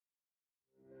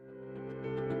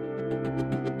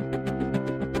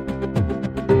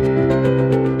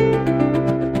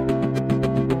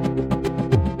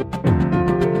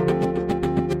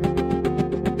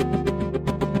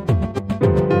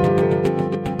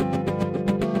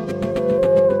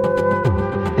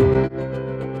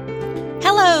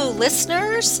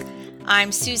listeners.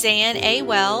 I'm Suzanne A.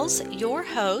 Wells, your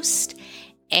host,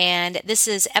 and this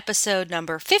is episode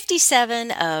number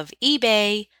 57 of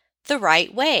eBay the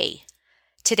Right Way.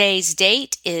 Today's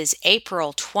date is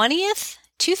April 20th,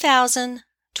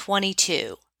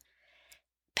 2022.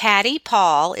 Patti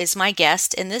Paul is my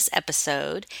guest in this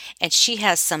episode, and she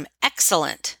has some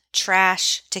excellent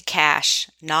trash to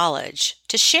cash knowledge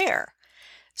to share.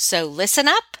 So listen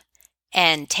up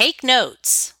and take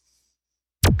notes.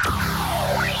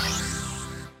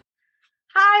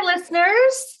 Hi,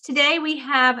 listeners. Today we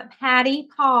have Patti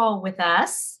Paul with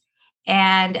us.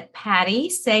 And Patti,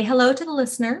 say hello to the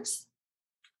listeners.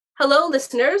 Hello,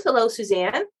 listeners. Hello,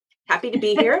 Suzanne. Happy to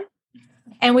be here.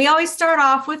 And we always start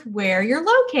off with where you're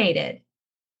located.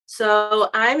 So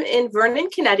I'm in Vernon,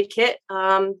 Connecticut.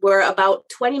 We're about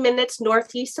 20 minutes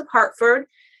northeast of Hartford.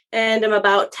 And I'm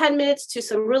about 10 minutes to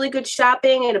some really good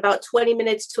shopping and about 20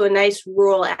 minutes to a nice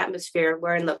rural atmosphere.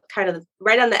 We're in the kind of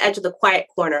right on the edge of the quiet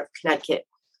corner of Connecticut.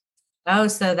 Oh,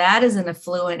 so that is an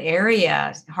affluent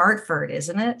area, Hartford,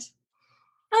 isn't it?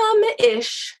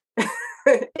 Ish.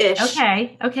 Ish.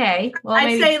 Okay. Well,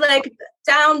 I'd say like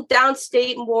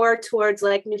downstate more towards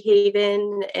like New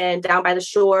Haven and down by the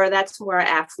shore. That's more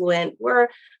affluent. We're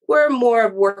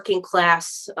more working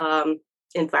class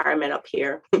environment up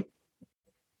here.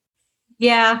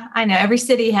 Yeah, I know. Every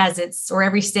city has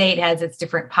every state has its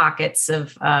different pockets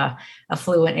of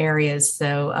affluent areas.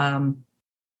 So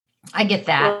I get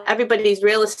that. Well, everybody's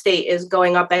real estate is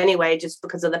going up anyway, just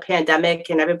because of the pandemic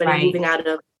and everybody moving out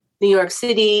of New York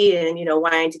City and,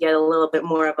 wanting to get a little bit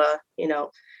more of a,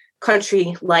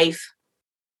 country life.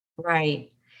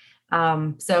 Right.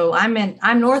 So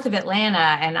I'm north of Atlanta,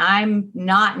 and I'm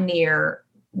not near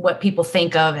what people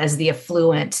think of as the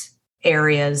affluent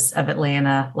areas of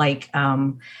Atlanta, like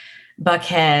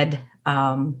Buckhead.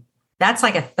 That's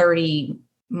like a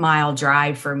 30-mile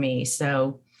drive for me.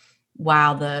 So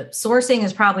while the sourcing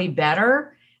is probably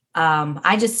better,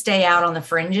 I just stay out on the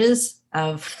fringes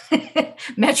of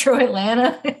Metro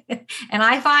Atlanta, and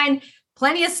I find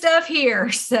plenty of stuff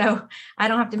here. So I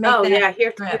don't have to make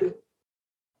here too.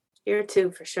 Here too,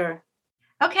 for sure.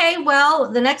 Okay,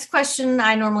 well, the next question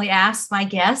I normally ask my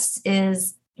guests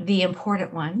is the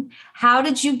important one. How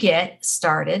did you get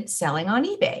started selling on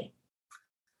eBay?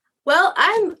 Well,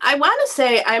 I want to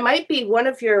say I might be one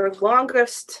of your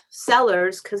longest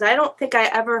sellers because I don't think I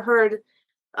ever heard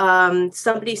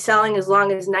somebody selling as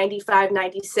long as 95,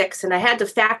 96. And I had to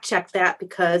fact check that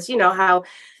because you know how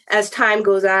as time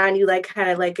goes on, you kind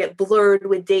of get blurred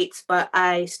with dates. But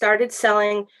I started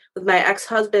selling with my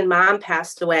ex-husband. Mom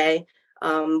passed away.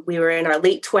 We were in our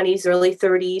late 20s, early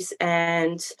 30s,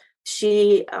 and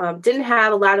she didn't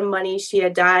have a lot of money. She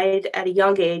had died at a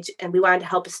young age, and we wanted to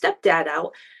help a stepdad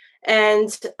out.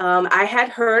 And I had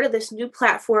heard of this new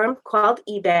platform called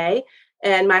eBay.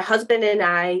 And my husband and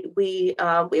I, we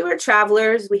were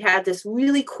travelers. We had this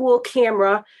really cool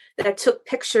camera that took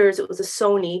pictures. It was a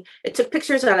Sony. It took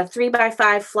pictures on a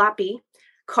 3x5 floppy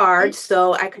card.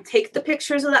 So I could take the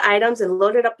pictures of the items and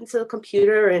load it up into the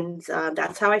computer. And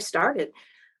that's how I started.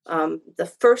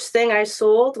 The first thing I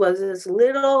sold was this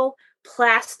little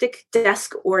plastic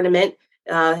desk ornament.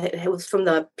 It was from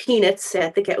the Peanuts. I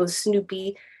think it was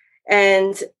Snoopy.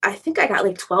 And I think I got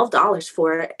like $12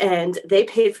 for it. And they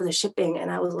paid for the shipping. And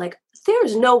I was like,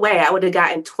 there's no way I would have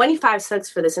gotten 25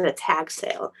 cents for this in a tag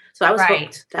sale. So I was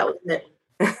hooked. That was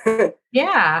it.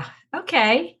 Yeah.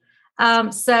 Okay.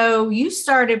 So you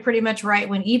started pretty much right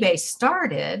when eBay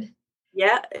started.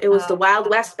 Yeah. It was the Wild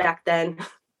West back then.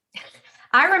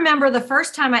 I remember the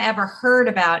first time I ever heard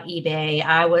about eBay,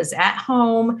 I was at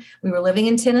home. We were living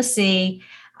in Tennessee.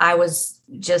 I was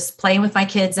just playing with my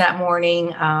kids that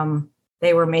morning.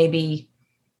 They were maybe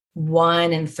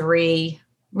 1 and 3,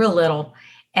 real little.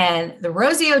 And the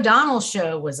Rosie O'Donnell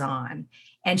show was on.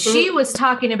 And she was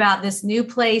talking about this new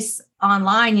place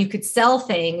online you could sell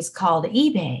things called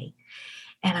eBay.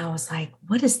 And I was like,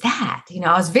 what is that?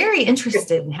 I was very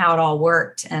interested in how it all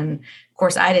worked. And of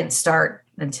course, I didn't start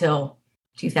until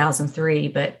 2003.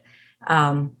 But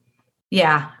I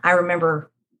remember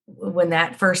when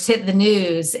that first hit the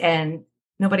news and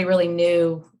nobody really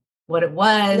knew what it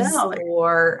was. You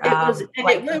were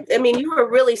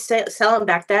really selling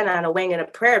back then on a wing and a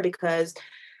prayer because,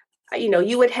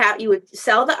 you would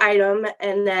sell the item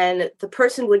and then the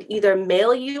person would either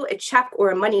mail you a check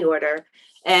or a money order.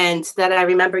 And then I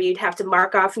remember you'd have to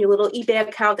mark off in your little eBay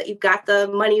account that you got the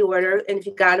money order. And if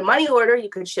you got a money order, you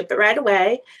could ship it right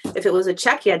away. If it was a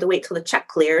check, you had to wait till the check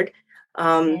cleared.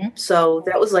 So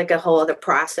that was like a whole other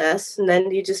process. And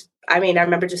then I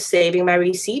remember just saving my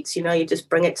receipts, you just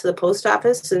bring it to the post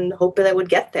office and hope that it would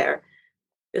get there.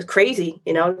 It's crazy,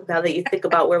 now that you think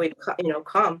about where we've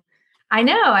come. I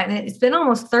know. And it's been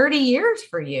almost 30 years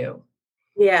for you.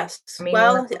 Yes. I mean,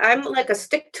 Well, I'm like a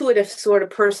stick-to-it sort of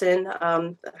person.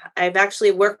 I've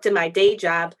actually worked in my day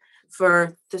job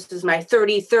this is my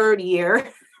 33rd year.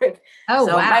 oh,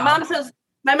 So wow. my mom says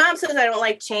I don't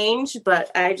like change, but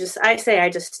I say I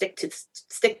just stick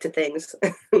to things.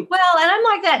 Well, and I'm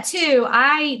like that too.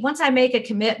 Once I make a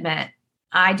commitment,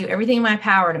 I do everything in my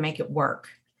power to make it work.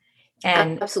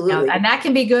 And absolutely. And that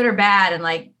can be good or bad. And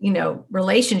like,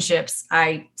 relationships,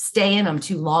 I stay in them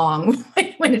too long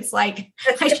when it's like,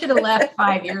 I should have left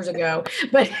 5 years ago,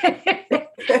 but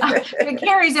it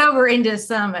carries over into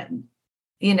some,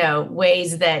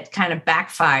 ways that kind of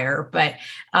backfire. But,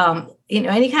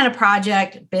 any kind of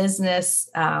project, business,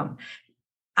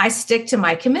 I stick to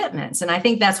my commitments. And I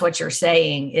think that's what you're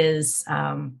saying is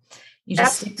you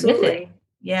just absolutely. stick with it.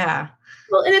 Yeah.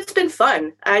 Well, and it's been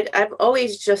fun. I've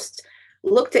always just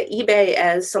looked at eBay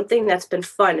as something that's been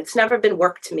fun. It's never been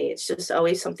work to me. It's just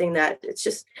always something that it's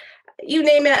just, you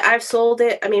name it, I've sold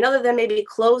it. I mean, other than maybe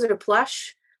clothes or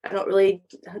plush, I don't really,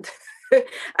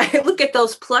 I look at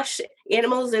those plush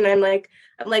animals and I'm like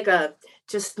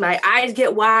just my eyes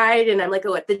get wide and I'm like,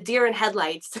 oh, the deer in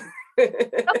headlights.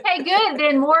 Okay, good.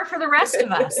 Then more for the rest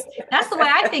of us. That's the way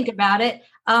I think about it.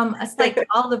 It's like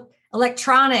all the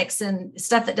electronics and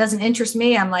stuff that doesn't interest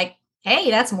me. I'm like,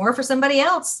 hey, that's more for somebody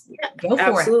else. Go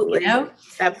for absolutely. it.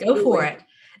 Absolutely. Go for it.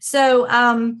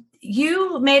 So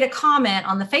you made a comment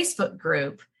on the Facebook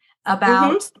group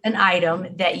about an item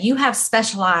that you have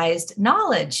specialized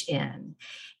knowledge in.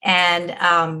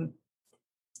 And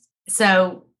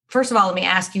so first of all, let me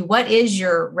ask you, what is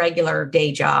your regular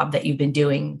day job that you've been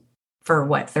doing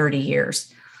for 30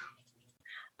 years?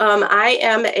 I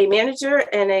am a manager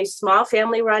in a small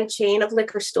family-run chain of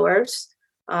liquor stores.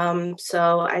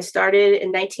 So I started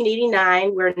in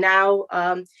 1989. We're now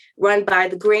run by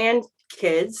the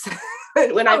grandkids.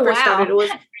 When I first started, it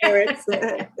was parents,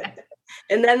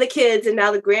 and then the kids, and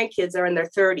now the grandkids are in their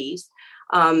 30s.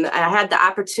 I had the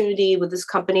opportunity with this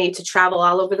company to travel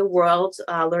all over the world,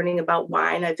 learning about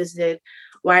wine. I visited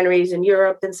wineries in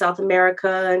Europe and South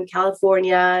America and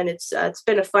California, and it's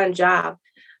been a fun job.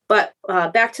 But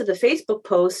back to the Facebook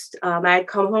post, I had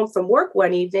come home from work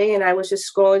one evening and I was just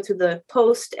scrolling through the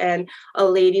post and a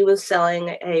lady was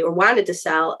wanted to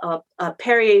sell a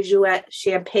Perrier Jouet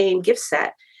champagne gift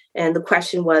set. And the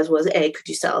question was A, could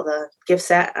you sell the gift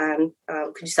set and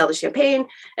could you sell the champagne?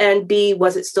 And B,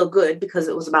 was it still good? Because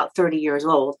it was about 30 years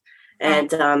old.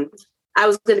 And I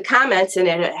was going to comment and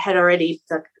it had already,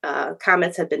 the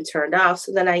comments had been turned off.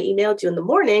 So then I emailed you in the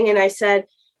morning and I said,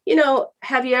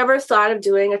 have you ever thought of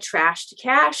doing a trash to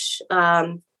cash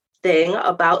thing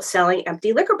about selling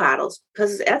empty liquor bottles?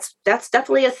 Because that's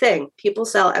definitely a thing. People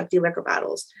sell empty liquor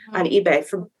bottles on eBay,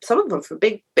 for some of them for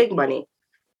big money.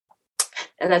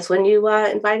 And that's when you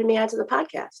invited me onto the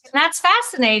podcast. And that's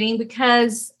fascinating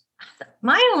because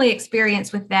my only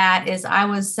experience with that is I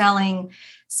was selling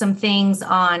some things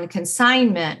on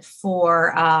consignment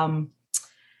for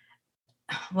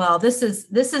this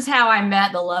is how I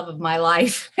met the love of my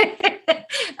life.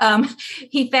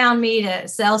 He found me to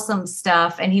sell some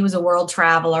stuff and he was a world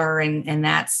traveler. And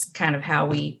that's kind of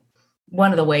how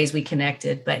one of the ways we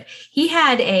connected. But he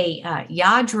had a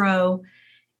Yadro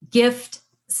gift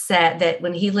set that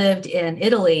when he lived in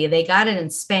Italy, they got it in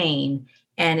Spain.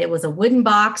 And it was a wooden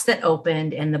box that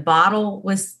opened and the bottle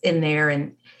was in there.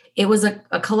 And it was a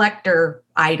collector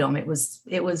item. It was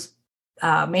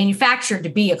manufactured to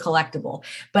be a collectible,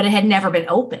 but it had never been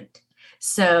opened.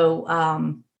 So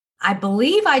I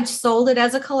believe I sold it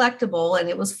as a collectible and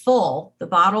it was full. The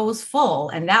bottle was full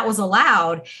and that was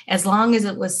allowed as long as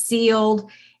it was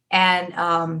sealed and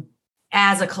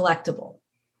as a collectible.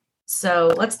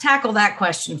 So let's tackle that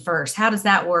question first. How does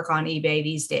that work on eBay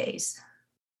these days?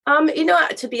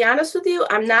 To be honest with you,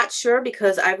 I'm not sure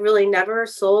because I've really never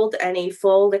sold any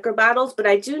full liquor bottles, but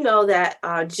I do know that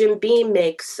Jim Beam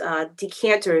makes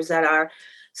decanters that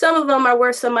some of them are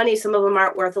worth some money, some of them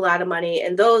aren't worth a lot of money,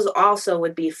 and those also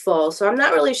would be full. So I'm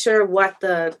not really sure what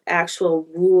the actual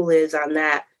rule is on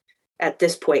that at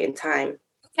this point in time.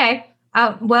 Okay.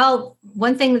 Well,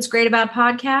 one thing that's great about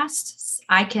podcasts,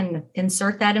 I can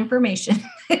insert that information.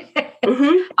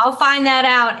 I'll find that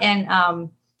out and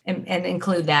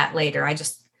include that later.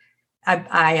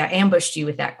 I ambushed you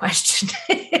with that question.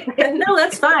 No,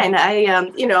 that's fine.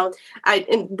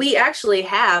 We actually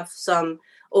have some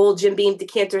old Jim Beam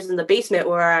decanters in the basement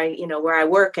where I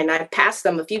work, and I've passed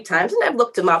them a few times and I've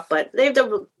looked them up, but they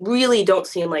really don't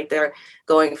seem like they're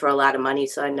going for a lot of money.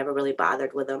 So I never really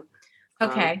bothered with them.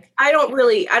 Okay. I don't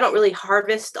really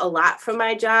harvest a lot from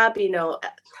my job,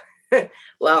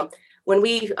 Well, when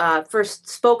we first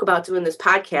spoke about doing this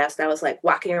podcast, I was like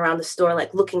walking around the store,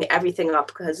 like looking everything up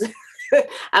because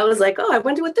I was like, oh, I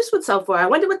wonder what this would sell for. I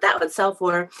wonder what that would sell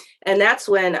for. And that's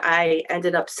when I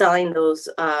ended up selling those,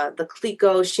 the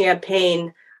Clico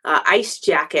champagne ice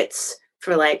jackets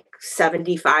for like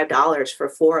 $75 for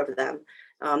 4 of them.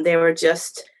 They were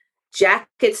just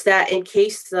jackets that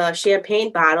encased the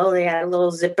champagne bottle. They had a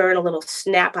little zipper and a little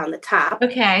snap on the top.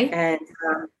 Okay.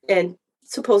 And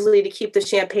supposedly to keep the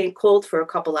champagne cold for a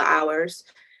couple of hours.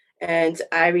 And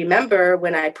I remember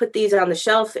when I put these on the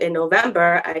shelf in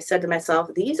November, I said to myself,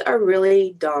 these are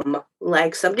really dumb.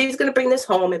 Like somebody's going to bring this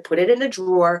home and put it in a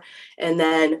drawer and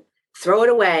then throw it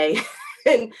away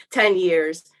in 10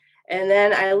 years. And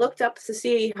then I looked up to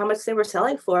see how much they were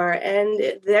selling for,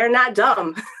 and they're not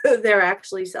dumb. They're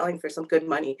actually selling for some good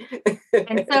money.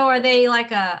 And so are they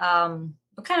like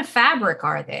what kind of fabric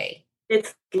are they?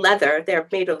 It's leather. They're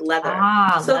made of leather.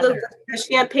 So Leather. the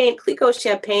champagne, Clico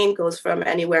champagne goes from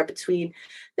anywhere between,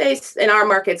 in our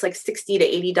market, it's like $60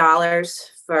 to $80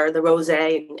 for the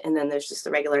rosé, and then there's just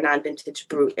the regular non-vintage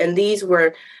brut. And these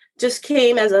just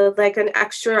came as like an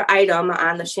extra item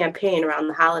on the champagne around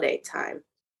the holiday time.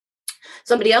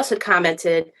 Somebody else had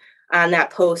commented on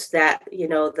that post that,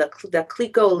 the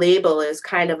Clico label is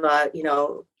kind of a,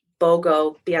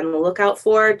 BOGO, be on the lookout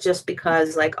for, just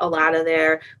because like a lot of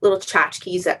their little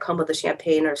tchotchkes that come with the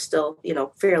champagne are still,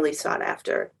 fairly sought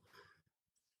after.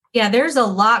 Yeah, there's a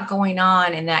lot going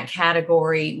on in that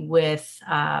category with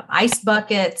ice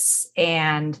buckets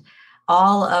and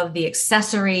all of the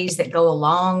accessories that go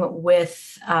along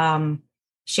with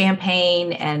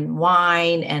champagne and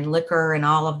wine and liquor and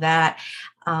all of that.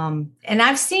 And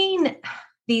I've seen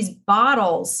these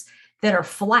bottles that are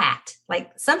flat,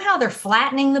 like somehow they're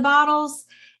flattening the bottles.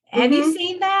 Have you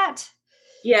seen that?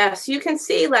 Yes, you can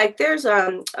see like there's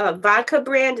a vodka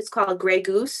brand. It's called Grey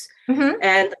Goose.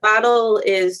 And the bottle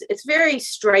it's very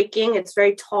striking. It's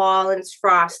very tall and it's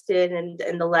frosted and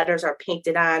the letters are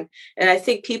painted on. And I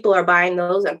think people are buying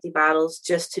those empty bottles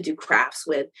just to do crafts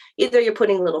with. Either you're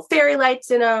putting little fairy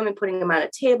lights in them and putting them on a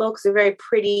table because they're very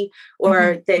pretty,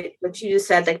 or what you just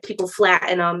said, like people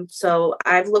flatten them. So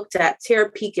I've looked at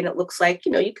Terapeak and it looks like,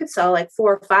 you could sell like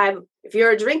 4 or 5. If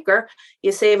you're a drinker,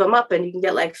 you save them up and you can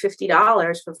get like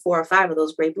 $50 for 4 or 5 of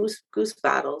those Grey Goose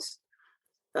bottles.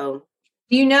 So.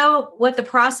 Do you know what the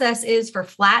process is for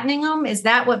flattening them? Is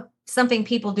that something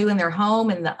people do in their home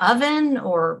in the oven,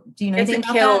 or do you know anything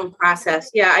about that? It's a kiln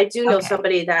process. Yeah, I do know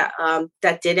somebody that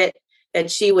did it, and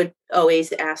she would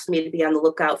always ask me to be on the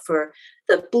lookout for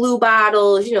the blue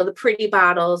bottles, the pretty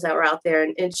bottles that were out there.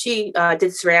 And she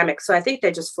did ceramics, so I think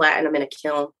they just flatten them in a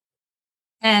kiln.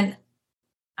 And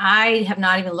I have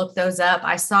not even looked those up.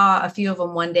 I saw a few of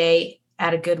them one day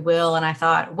at a Goodwill, and I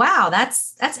thought, wow,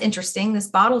 that's interesting. This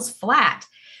bottle's flat.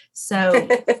 So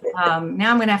now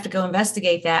I'm going to have to go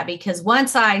investigate that, because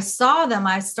once I saw them,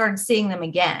 I started seeing them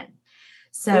again.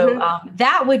 So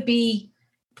that would be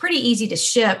pretty easy to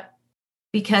ship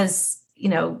because,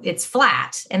 it's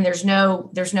flat and there's no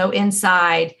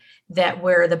inside that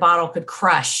where the bottle could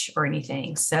crush or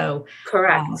anything. So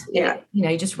correct. Yeah.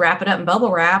 You just wrap it up in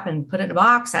bubble wrap and put it in a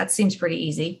box. That seems pretty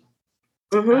easy.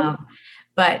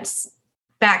 But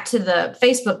back to the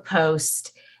Facebook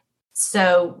post.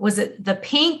 So was it the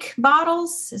pink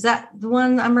bottles? Is that the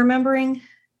one I'm remembering?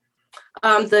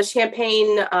 The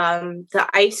champagne, the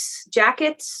ice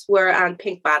jackets were on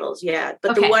pink bottles. Yeah.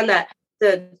 But the one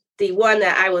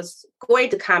that I was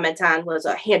going to comment on was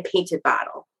a hand painted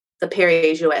bottle, the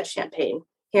Perrier Jouet champagne,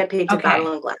 hand painted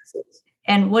bottle and glasses.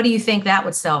 And what do you think that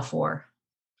would sell for?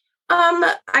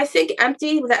 I think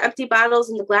the empty bottles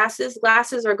and the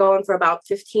glasses are going for about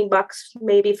 $15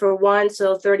 maybe for one.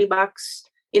 So $30,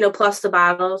 plus the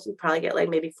bottles, you probably get like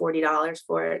maybe $40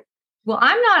 for it. Well,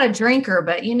 I'm not a drinker,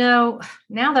 but now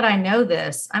that I know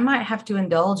this, I might have to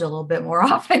indulge a little bit more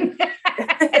often.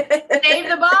 Save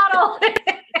the bottle.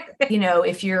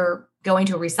 If you're going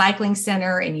to a recycling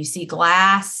center and you see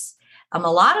glass, a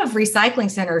lot of recycling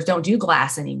centers don't do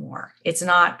glass anymore. It's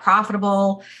not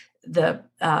profitable. The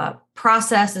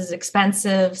process is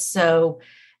expensive. So,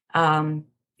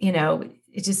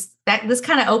 it just this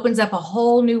kind of opens up a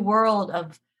whole new world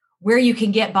of where you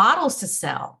can get bottles to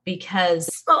sell,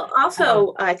 because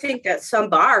also I think that some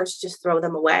bars just throw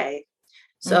them away.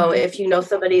 So if you know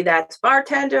somebody that's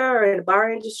bartender or in the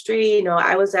bar industry,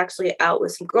 I was actually out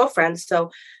with some girlfriends.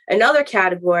 So another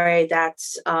category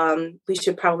that's we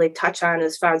should probably touch on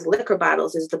as far as liquor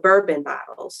bottles is the bourbon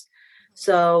bottles.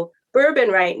 So bourbon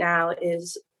right now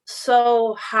is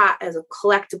so hot as a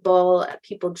collectible.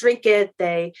 People drink it.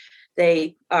 They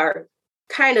are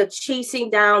kind of chasing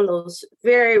down those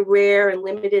very rare and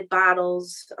limited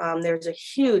bottles. There's a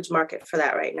huge market for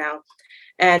that right now.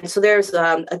 And so there's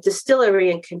a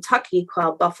distillery in Kentucky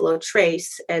called Buffalo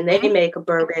Trace, and they make a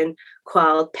bourbon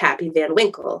called Pappy Van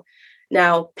Winkle.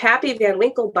 Now, Pappy Van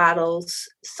Winkle bottles,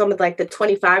 some of like the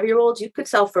 25-year-olds, you could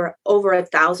sell for over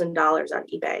 $1,000 on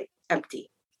eBay, empty.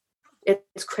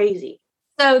 It's crazy.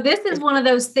 So this is one of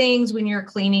those things when you're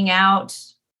cleaning out,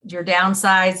 you're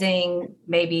downsizing,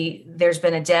 maybe there's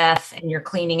been a death and you're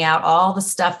cleaning out all the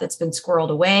stuff that's been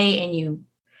squirreled away and you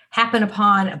happen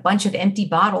upon a bunch of empty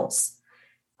bottles.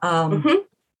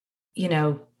 You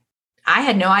know, I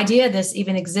had no idea this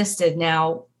even existed.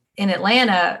 Now in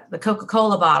Atlanta, the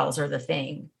Coca-Cola bottles are the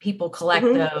thing. People collect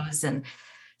those, and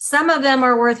some of them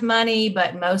are worth money,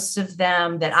 but most of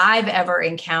them that I've ever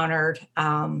encountered,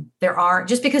 there aren't,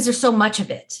 just because there's so much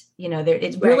of it. You know,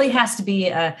 it really has to be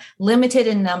a limited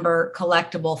in number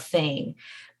collectible thing.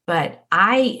 But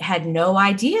I had no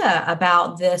idea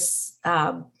about this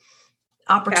opportunity.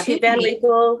 Pappy Van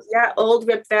Winkle, old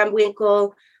Rip Van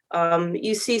Winkle.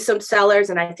 You see some sellers,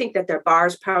 and I think that they're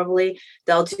bars probably,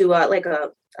 they'll do like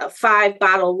a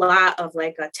 5-bottle lot of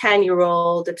like a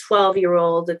 10-year-old, a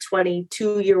 12-year-old, a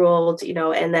 22-year-old, you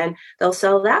know, and then they'll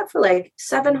sell that for like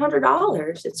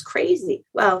 $700. It's crazy.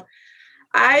 Well,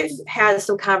 I've had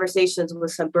some conversations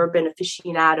with some bourbon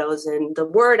aficionados, and the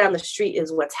word on the street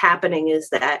is what's happening is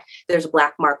that there's a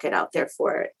black market out there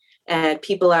for it. And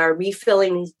people are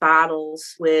refilling these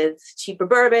bottles with cheaper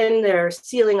bourbon. They're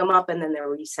sealing them up and then they're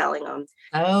reselling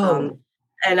them.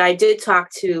 And I did talk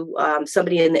to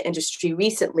somebody in the industry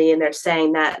recently, and they're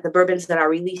saying that the bourbons that are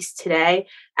released today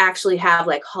actually have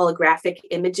like holographic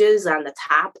images on the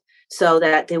top so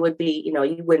that they would be, you know,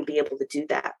 you wouldn't be able to do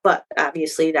that. But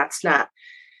obviously that's not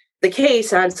the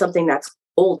case on something that's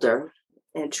older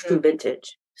and true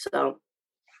vintage. So.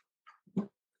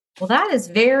 Well, that is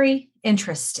very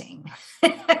interesting. So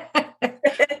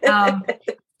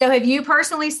have you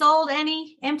personally sold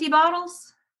any empty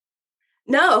bottles?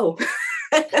 No.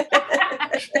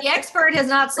 The expert has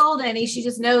not sold any. She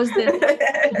just knows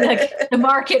the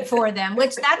market for them,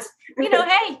 which that's, you know,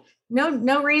 hey,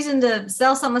 no reason to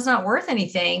sell something that's not worth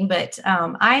anything. But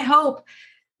I hope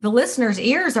the listeners'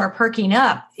 ears are perking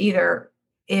up, either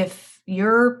if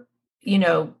you're, you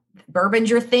know, bourbon's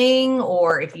your thing,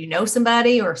 or if you know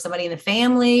somebody or somebody in the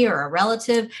family or a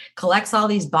relative collects all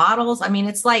these bottles. I mean,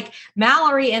 it's like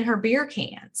Mallory and her beer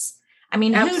cans. I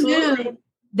mean, Absolutely. Who knew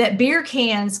that beer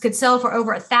cans could sell for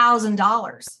over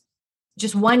 $1,000?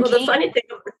 Just one can.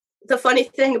 The funny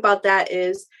thing about that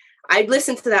is I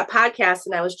listened to that podcast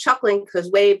and I was chuckling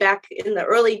because way back in the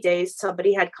early days,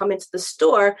 somebody had come into the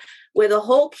store with a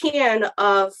whole can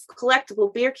of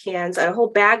collectible beer cans, a whole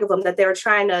bag of them that they were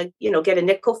trying to, you know, get a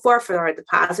nickel for our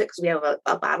deposit because we have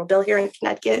a bottle bill here in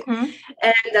Connecticut. Mm-hmm.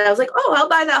 And I was like, oh, I'll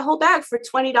buy that whole bag for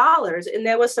 $20. And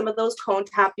there was some of those cone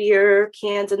top beer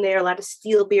cans in there, a lot of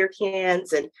steel beer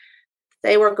cans, and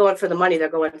they weren't going for the money they're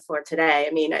going for today.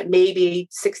 I mean, maybe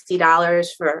 $60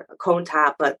 for a cone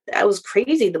top, but that was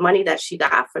crazy. The money that she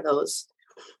got for those,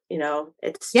 you know,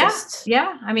 it's just,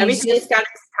 I mean, everything's got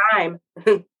its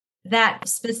time. That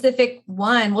specific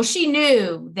one. Well, she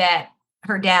knew that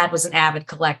her dad was an avid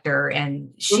collector,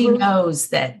 and she knows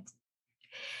that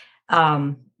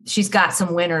she's got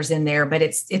some winners in there, but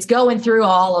it's going through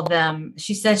all of them.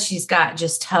 She says she's got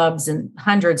just tubs and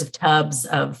hundreds of tubs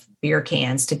of beer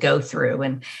cans to go through.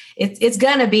 And it's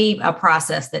going to be a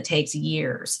process that takes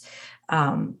years.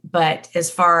 But as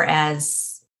far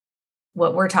as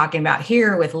what we're talking about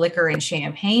here with liquor and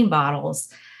champagne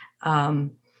bottles,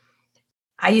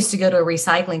 I used to go to a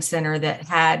recycling center that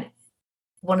had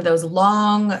one of those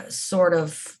long, sort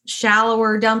of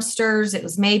shallower dumpsters. It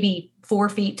was maybe 4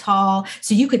 feet tall.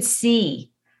 So you could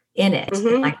see in it,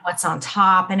 like what's on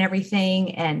top and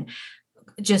everything, and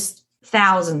just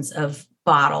thousands of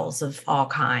bottles of all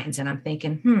kinds. And I'm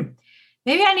thinking,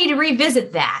 maybe I need to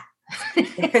revisit that.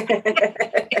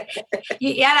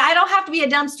 Yeah, I don't have to be a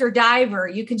dumpster diver.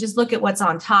 You can just look at what's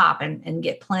on top and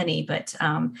get plenty. But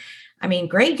I mean,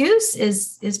 Grey Goose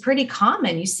is pretty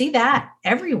common. You see that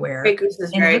everywhere. Grey Goose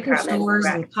is in very liquor common, stores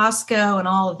correct. and Costco and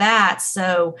all of that.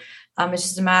 So it's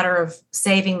just a matter of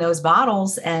saving those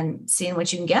bottles and seeing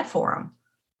what you can get for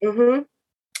them.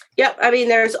 Yep. I mean,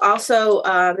 there's also,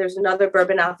 there's another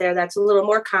bourbon out there that's a little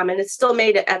more common. It's still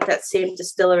made at that same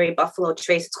distillery, Buffalo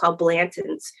Trace. It's called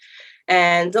Blanton's.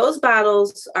 And those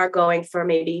bottles are going for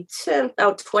maybe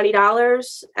about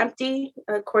 $20 empty,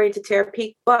 according to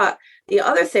Terapeak. But the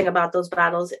other thing about those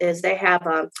bottles is they have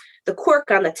the cork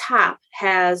on the top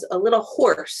has a little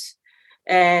horse,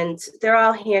 and they're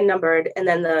all hand numbered. And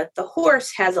then the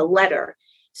horse has a letter.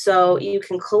 So you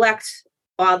can collect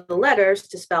all the letters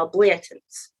to spell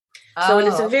Blanton's. So it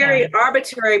is Oh, a okay. very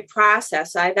arbitrary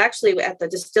process. I've actually at the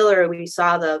distillery, we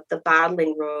saw the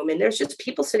bottling room, and there's just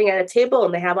people sitting at a table,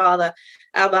 and they have all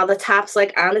the tops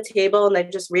like on the table, and they're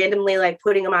just randomly like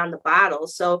putting them on the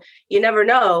bottles. So you never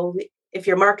know if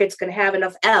your market's going to have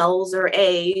enough L's or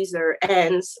A's or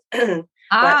N's. But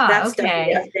Ah, that's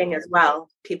definitely a okay. thing as well.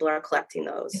 People are collecting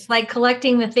It's those. like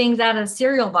collecting the things out of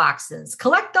cereal boxes.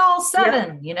 Collect all Yep.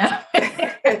 seven,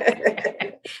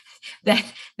 that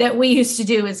that we used to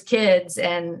do as kids,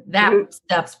 and that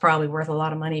stuff's probably worth a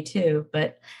lot of money too.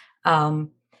 But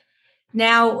um,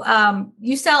 now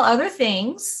you sell other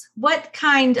things. What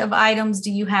kind of items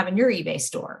do you have in your eBay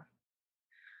store?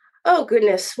 Oh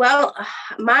goodness. Well,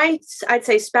 I'd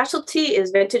say specialty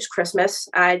is vintage Christmas.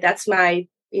 That's my,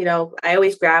 I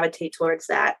always gravitate towards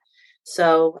that.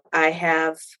 So I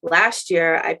have last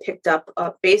year I picked up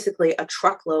basically a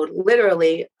truckload,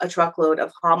 literally a truckload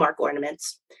of Hallmark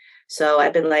ornaments. So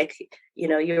I've been like, you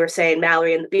were saying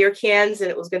Mallory and the beer cans, and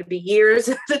it was going to be years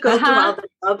to go through all Uh-huh.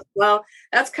 the tubs. Well,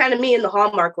 that's kind of me in the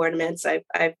Hallmark ornaments.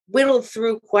 I've whittled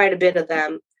through quite a bit of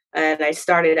them. And I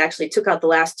took out the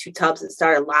last two tubs and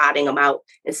started lotting them out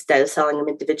instead of selling them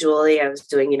individually. I was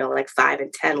doing, like 5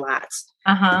 and 10 lots.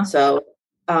 Uh-huh. So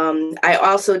I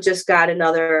also just got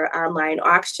another online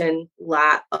auction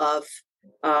lot of,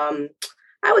 I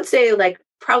would say like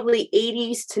probably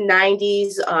 80s to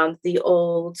 90s, the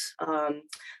old,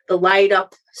 the light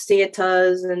up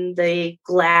Santas and the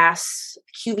glass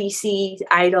QVC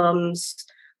items.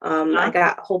 I Uh-huh.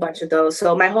 got a whole bunch of those.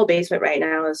 So my whole basement right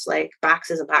now is like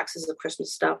boxes and boxes of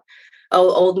Christmas stuff. Oh,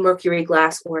 old Mercury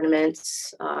glass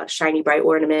ornaments, shiny bright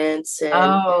ornaments, and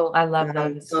Oh, I love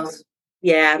those. those.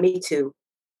 Yeah, me too.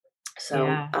 So,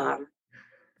 Yeah.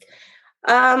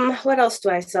 what else do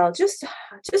I sell? Just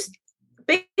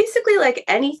basically like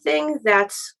anything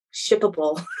that's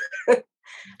shippable.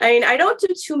 I mean, I don't do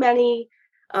too many.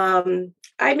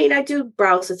 I do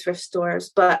browse the thrift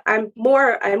stores, but I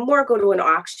more go to an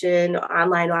auction,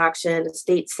 online auction,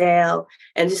 estate sale,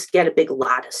 and just get a big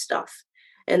lot of stuff.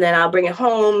 And then I'll bring it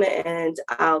home and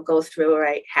I'll go through,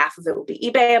 right? Half of it will be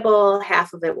eBayable,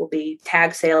 half of it will be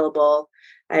tag saleable.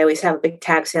 I always have a big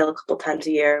tag sale a couple times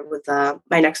a year with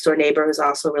my next door neighbor, who's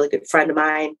also a really good friend of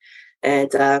mine.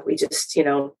 And we just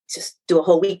do a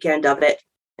whole weekend of it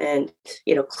and,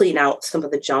 clean out some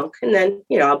of the junk. And then,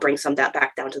 I'll bring some of that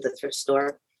back down to the thrift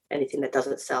store, anything that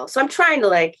doesn't sell. So I'm trying to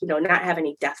not have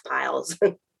any death piles.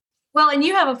 Well, and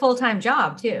you have a full-time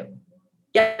job too.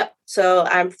 Yep. So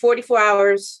I'm 44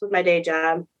 hours with my day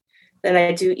job. Then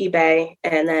I do eBay.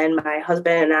 And then my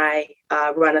husband and I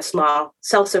run a small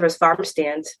self-service farm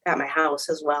stand at my house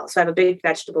as well. So I have a big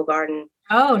vegetable garden.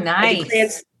 Oh, I do nice.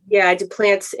 plants. Yeah, I do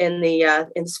plants in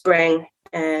spring,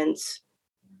 and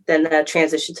then the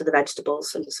transition to the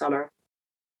vegetables in the summer.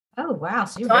 Oh, wow.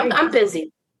 So you're So I'm very I'm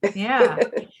busy. Yeah.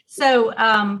 So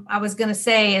I was going to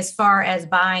say, as far as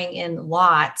buying in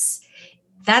lots,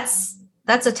 that's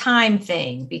a time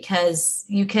thing, because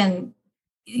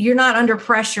you're not under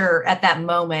pressure at that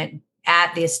moment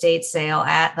at the estate sale,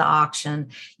 at the auction.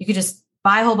 You could just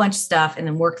buy a whole bunch of stuff and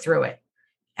then work through it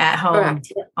at home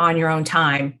Correct. on your own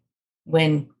time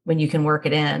when you can work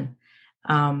it in.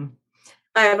 Um,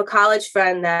 I have a college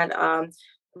friend that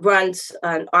runs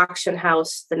an auction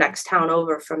house the next town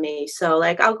over from me. So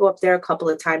like I'll go up there a couple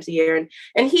of times a year,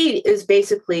 and he is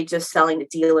basically just selling to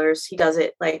dealers. He does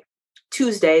it like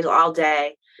Tuesdays all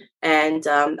day. And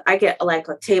I get like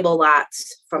a table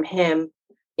lots from him,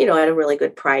 at a really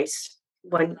good price.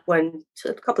 When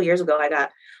a couple of years ago, I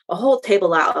got a whole table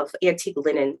lot of antique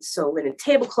linen. So linen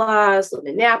tablecloths,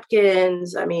 linen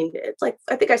napkins. I mean, it's like,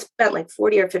 I think I spent like $40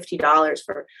 or $50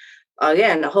 for,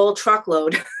 again, a whole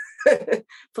truckload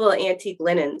full of antique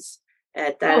linens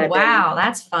that oh, I've been wow.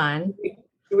 That's fun.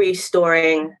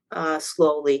 restoring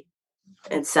slowly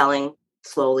and selling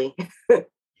slowly.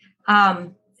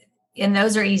 Um, and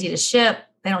those are easy to ship.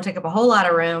 They don't take up a whole lot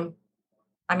of room.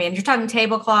 I mean, you're talking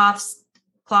tablecloths,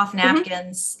 cloth Hmm.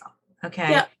 napkins. Okay.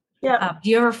 Yeah. Yeah. Do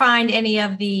you ever find any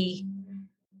of the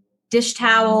dish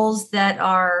towels that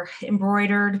are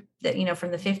embroidered that,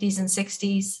 from the 50s and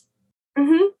 60s?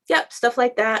 Yep. Stuff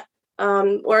like that.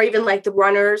 Or even like the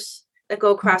runners that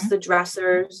go across Mhm. the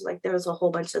dressers. Like there was a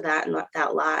whole bunch of that in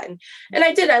that lot. And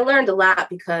I learned a lot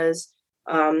because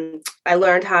I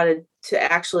learned how to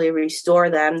actually restore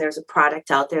them. There's a product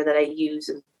out there that I use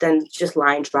and then just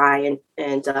line dry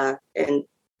and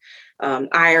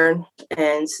iron.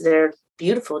 And they're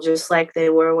beautiful, just like they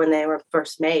were when they were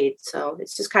first made. So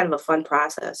it's just kind of a fun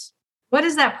process. What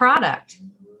is that product?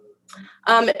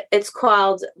 It's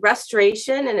called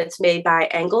Restoration, and it's made by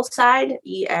Engleside,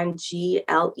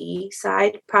 Engle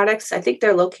side products. I think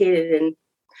they're located in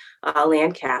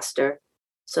Lancaster.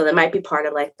 So that might be part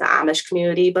of like the Amish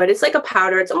community, but it's like a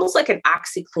powder. It's almost like an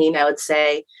OxyClean, I would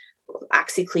say.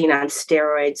 OxyClean on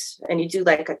steroids. And you do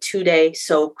like a 2-day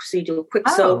soak. So you do a quick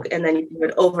soak, and then you do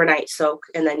an overnight soak,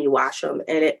 and then you wash them.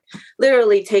 And it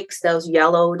literally takes those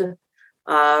yellowed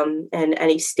and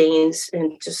any stains,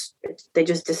 and they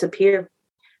just disappear.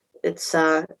 It's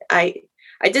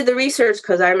I did the research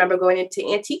because I remember going into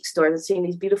antique stores and seeing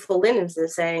these beautiful linens and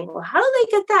saying, well, how do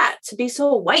they get that to be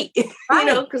so white?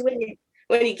 Right. Because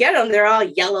when you get them, they're all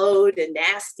yellowed and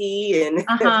nasty. And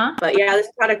but yeah,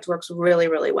 this product works really,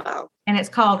 really well. And it's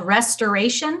called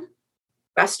Restoration?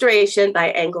 Restoration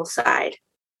by Engleside.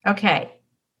 Okay.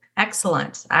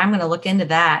 Excellent. I'm going to look into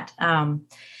that.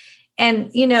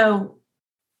 And,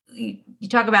 you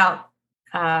talk about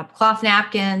cloth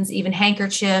napkins, even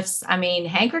handkerchiefs. I mean,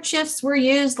 handkerchiefs were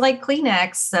used like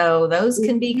Kleenex, so those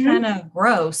can be kind of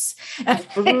gross.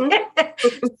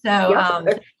 So,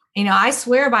 I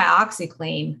swear by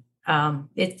OxyClean.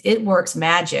 It works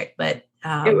magic, but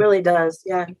it really does.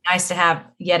 Yeah. It's nice to have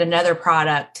yet another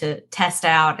product to test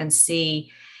out and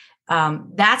see.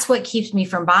 That's what keeps me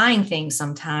from buying things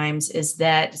sometimes, is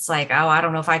that it's like, oh, I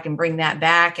don't know if I can bring that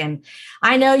back. And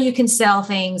I know you can sell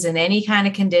things in any kind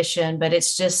of condition, but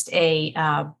it's just a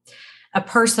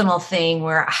personal thing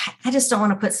where I just don't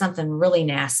want to put something really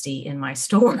nasty in my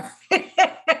store.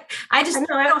 I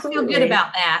don't feel good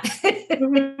about that.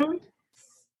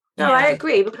 No, I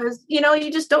agree, because,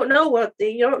 you just don't know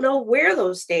you don't know where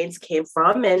those stains came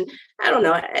from. And I don't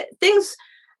know,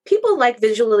 people like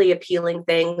visually appealing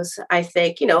things. I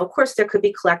think, of course, there could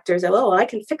be collectors that, I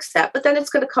can fix that, but then it's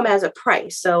going to come as a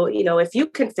price. So, if you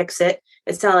can fix it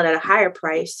and sell it at a higher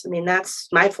price, I mean, that's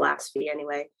my philosophy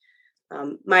anyway.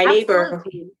 My neighbor,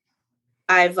 who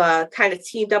I've kind of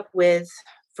teamed up with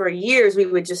for years, we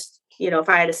would just, if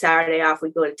I had a Saturday off,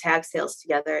 we'd go to tag sales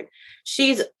together. And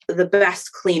she's the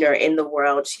best cleaner in the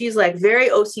world. She's like very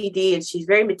OCD, and she's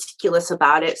very meticulous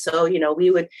about it. So, we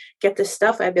would get this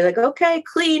stuff. I'd be like, okay,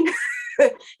 clean.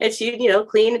 And she'd,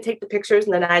 clean and take the pictures,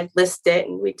 and then I'd list it,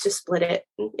 and we'd just split it.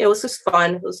 And it was just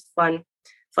fun. It was fun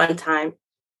time.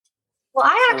 Well,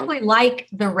 I actually like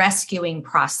the rescuing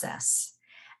process.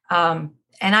 And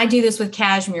I do this with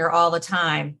cashmere all the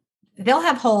time. They'll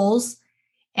have holes,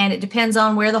 and it depends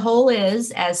on where the hole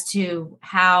is as to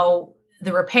how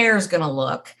the repair is going to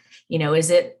look. Is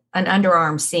it an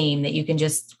underarm seam that you can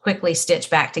just quickly stitch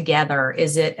back together?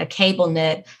 Is it a cable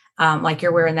knit, like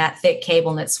you're wearing that thick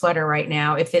cable knit sweater right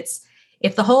now? If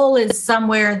the hole is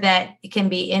somewhere that it can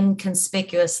be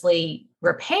inconspicuously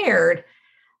repaired,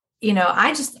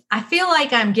 I feel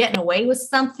like I'm getting away with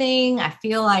something. I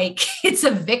feel like it's a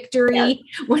victory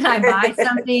when I buy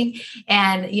something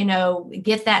and,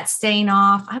 get that stain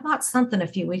off. I bought something a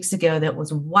few weeks ago that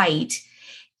was white.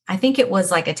 I think it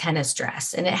was like a tennis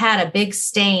dress, and it had a big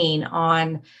stain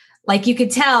on, like you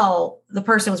could tell the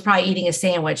person was probably eating a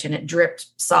sandwich and it dripped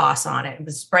sauce on it. It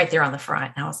was right there on the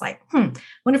front. And I was like, wonder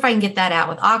if I can get that out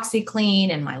with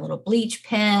OxyClean and my little bleach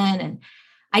pen. And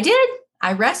I did.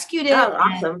 I rescued it. Oh,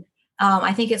 awesome.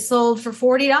 I think it sold for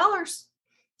 $40.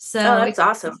 So that's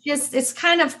awesome. It's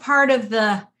kind of part of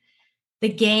the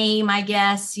game, I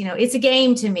guess. It's a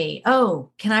game to me.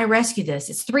 Oh, can I rescue this?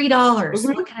 It's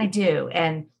 $3. What can I do?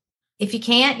 And if you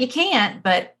can't, you can't.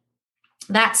 But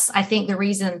that's, I think, the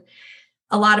reason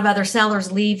a lot of other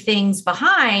sellers leave things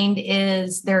behind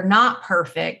is they're not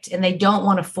perfect and they don't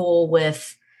want to fool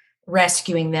with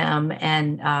rescuing them.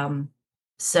 And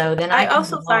so then I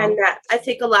also find that I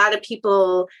think a lot of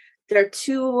people, they're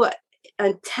too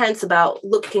intense about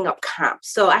looking up comps.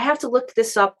 So I have to look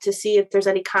this up to see if there's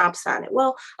any comps on it.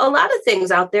 Well, a lot of things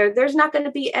out there's not going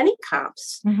to be any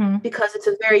comps because it's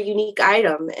a very unique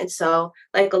item. And so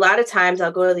like a lot of times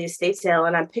I'll go to the estate sale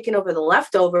and I'm picking over the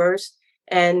leftovers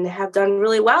and have done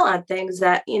really well on things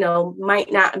that,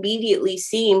 might not immediately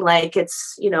seem like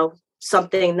it's,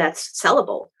 something that's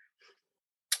sellable.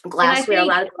 Glassware, a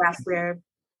lot of glassware.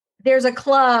 There's a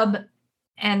club,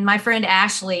 and my friend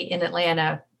Ashley in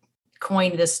Atlanta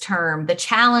coined this term, the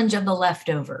challenge of the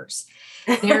leftovers.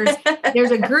 There's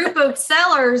a group of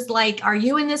sellers, like, are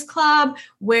you in this club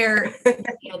where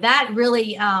that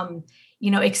really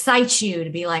excites you to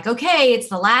be like, okay, it's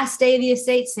the last day of the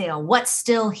estate sale. What's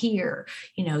still here?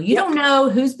 You don't know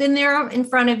who's been there in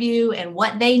front of you and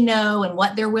what they know and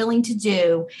what they're willing to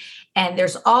do. And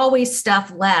there's always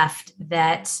stuff left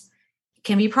that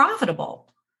can be profitable.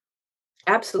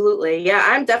 Absolutely. Yeah,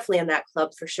 I'm definitely in that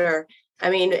club for sure. I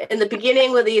mean, in the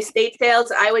beginning with the estate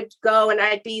sales, I would go and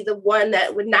I'd be the one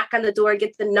that would knock on the door,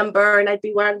 get the number, and I'd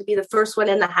be wanting to be the first one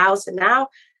in the house. And now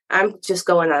I'm just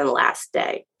going on the last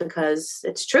day because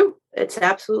it's true. It's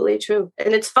absolutely true.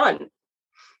 And it's fun.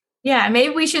 Yeah,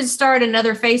 maybe we should start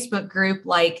another Facebook group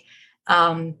like,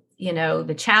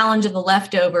 the challenge of the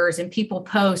leftovers, and people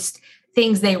post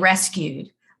things they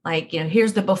rescued. Like,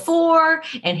 here's the before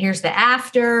and here's the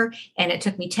after. And it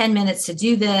took me 10 minutes to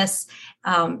do this,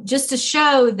 just to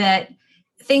show that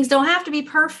things don't have to be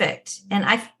perfect. And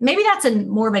maybe that's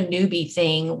more of a newbie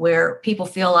thing where people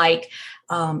feel like,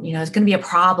 it's going to be a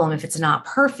problem if it's not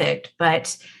perfect,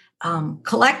 but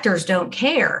collectors don't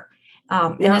care.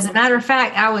 And as a matter of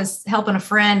fact, I was helping a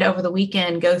friend over the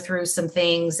weekend go through some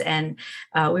things, and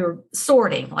we were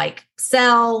sorting like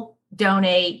sell,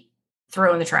 donate,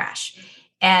 throw in the trash.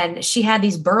 And she had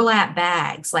these burlap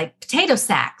bags, like potato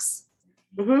sacks.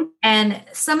 Mm-hmm. And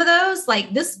some of those,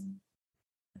 like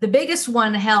the biggest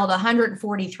one held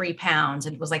 143 pounds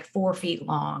and it was like 4 feet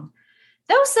long.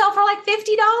 Those sell for like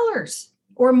 $50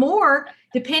 or more,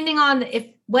 depending on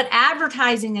what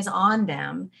advertising is on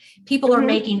them. People are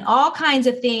making all kinds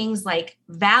of things like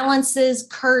valances,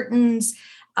 curtains.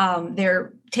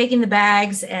 They're taking the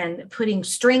bags and putting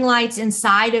string lights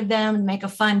inside of them and make a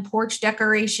fun porch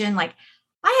decoration. Like,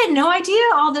 I had no idea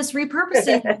all this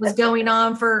repurposing was going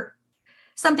on for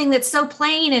something that's so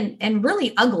plain and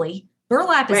really ugly.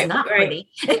 Burlap is not pretty.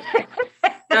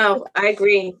 No, I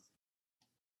agree.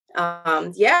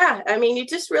 I mean, you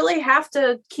just really have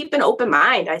to keep an open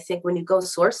mind, I think, when you go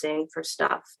sourcing for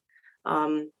stuff.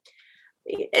 And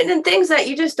then things that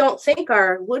you just don't think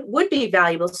would be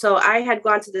valuable. So I had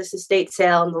gone to this estate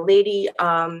sale, and the lady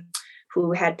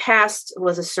who had passed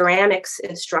was a ceramics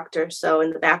instructor. So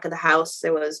in the back of the house,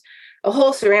 there was a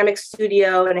whole ceramic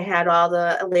studio, and it had all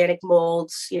the Atlantic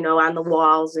molds, on the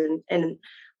walls, and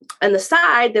on the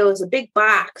side, there was a big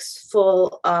box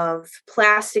full of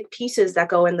plastic pieces that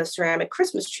go in the ceramic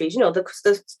Christmas trees,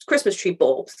 the Christmas tree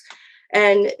bulbs,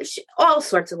 and all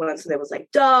sorts of ones. So there was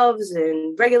like doves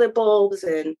and regular bulbs.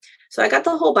 And so I got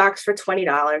the whole box for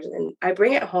 $20, and I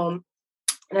bring it home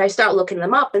and I start looking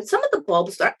them up. And some of the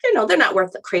bulbs are, they're not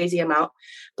worth a crazy amount,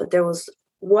 but there was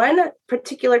one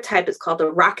particular type. It's called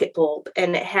a rocket bulb,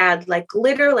 and it had like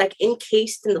glitter, like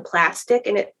encased in the plastic,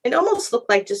 and it almost looked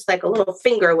like just like a little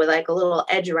finger with like a little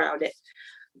edge around it.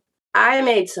 I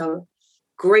made some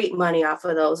great money off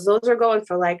of those. Those are going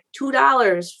for like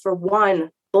 $2 for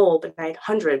one bulb, and I had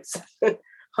hundreds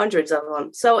of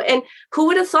them. So, and who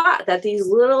would have thought that these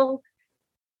little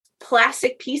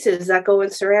plastic pieces that go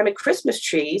in ceramic Christmas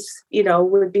trees,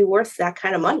 would be worth that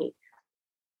kind of money?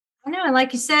 I know. And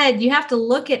like you said, you have to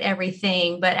look at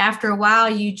everything, but after a while,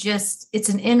 it's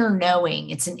an inner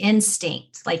knowing. It's an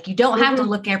instinct. Like, you don't have to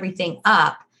look everything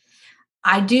up.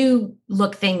 I do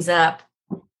look things up.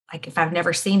 Like, if I've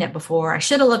never seen it before, I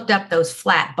should have looked up those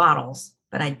flat bottles,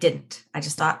 but I didn't. I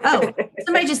just thought,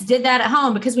 somebody just did that at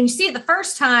home. Because when you see it the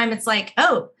first time, it's like,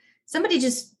 somebody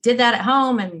just did that at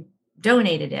home and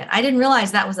donated it. I didn't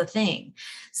realize that was a thing.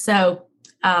 So,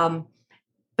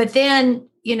 but then,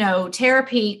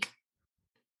 Terapeak,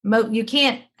 you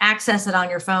can't access it on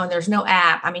your phone. There's no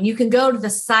app. I mean, you can go to the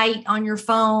site on your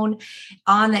phone,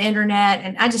 on the internet,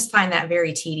 and I just find that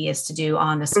very tedious to do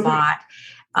on the spot.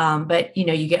 But,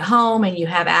 you get home and you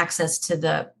have access to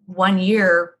the 1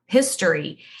 year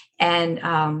history. And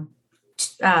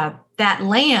that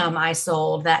lamb I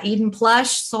sold, that Eden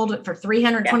plush, sold it for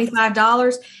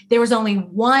 $325. There was only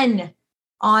one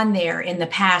on there in the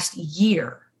past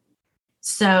year.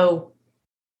 So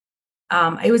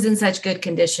it was in such good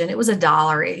condition. It was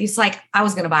 $1. It's like, I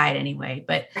was going to buy it anyway.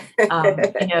 But,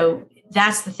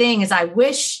 that's the thing is I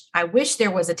wish there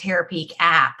was a Terapeak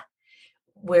app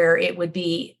where it would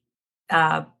be,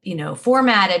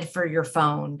 formatted for your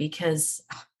phone, because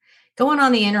going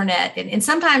on the internet and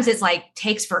sometimes it's like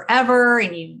takes forever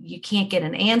and you can't get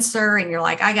an answer and you're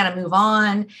like, I got to move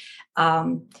on.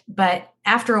 But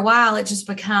after a while, it just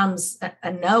becomes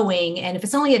a knowing. And if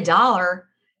it's only $1,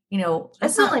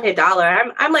 it's only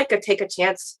 $1. I'm like a take a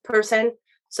chance person.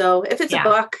 So if it's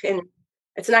 $1 and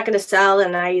it's not going to sell,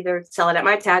 and I either sell it at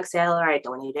my tag sale or I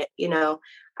donate it,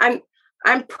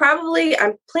 I'm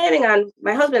planning on,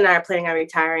 my husband and I are planning on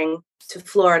retiring to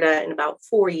Florida in about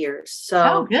 4 years.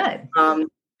 So good. I'm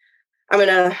going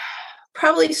to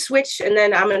probably switch, and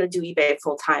then I'm going to do eBay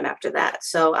full time after that.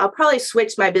 So I'll probably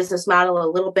switch my business model a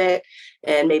little bit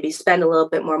and maybe spend a little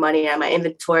bit more money on my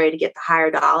inventory to get the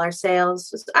higher dollar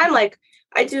sales.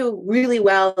 I do really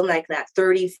well in like that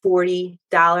 $30,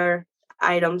 $40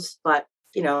 items, but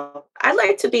I'd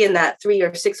like to be in that $300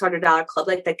 or $600 club,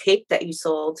 like the cape that you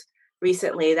sold.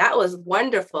 recently. That was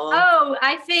wonderful. Oh,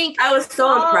 I think I was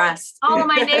so impressed. All of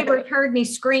my neighbors heard me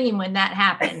scream when that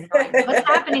happened. Like, what's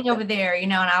happening over there?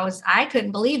 And I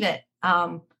couldn't believe it.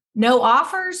 No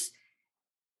offers.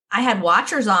 I had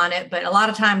watchers on it, but a lot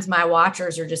of times my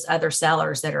watchers are just other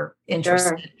sellers that are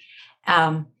interested.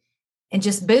 Sure. And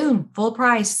just boom, full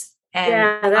price. And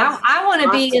I want to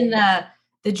awesome. Be in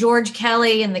the George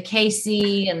Kelly and the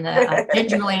KC and the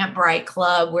Ginger Lambright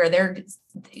Club where they're,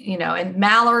 and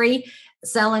Mallory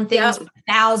selling things for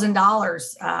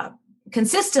 $1,000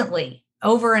 consistently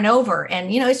over and over. And,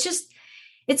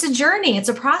 it's a journey. It's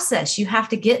a process. You have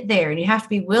to get there and you have to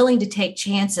be willing to take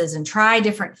chances and try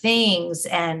different things.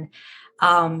 And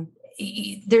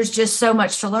there's just so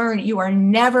much to learn. You are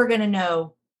never going to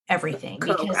know everything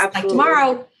because like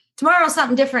tomorrow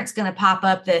something different is going to pop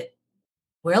up that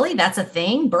really that's a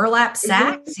thing. Burlap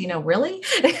sacks, really.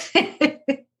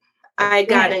 I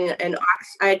got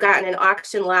an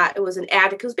auction lot. It was an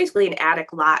attic. It was basically an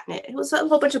attic lot, and it was a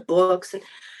whole bunch of books. And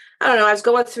I don't know. I was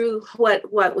going through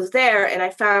what was there, and I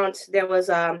found there was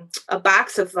a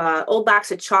box of old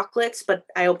box of chocolates. But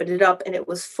I opened it up, and it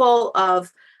was full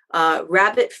of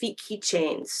rabbit feet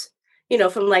keychains.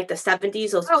 From like the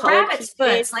 70s. Those rabbit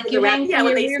foots, like you hang from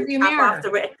your rearview mirror.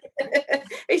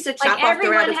 They used to chop like off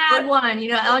everyone the rabbit had foot.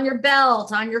 one, on your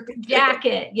belt, on your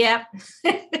jacket. Yep.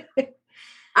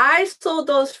 I sold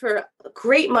those for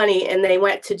great money, and they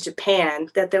went to Japan.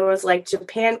 That there was like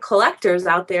Japan collectors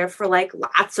out there for like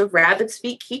lots of rabbit's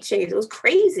feet keychains. It was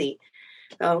crazy.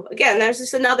 So again, there's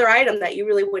just another item that you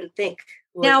really wouldn't think.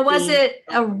 Now, was it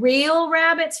a real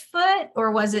rabbit's foot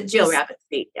or was it just real rabbit's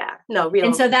feet? Yeah, no, real.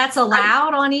 And so that's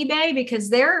allowed on eBay because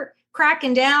they're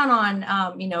cracking down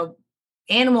on,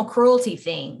 animal cruelty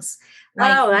things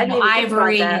like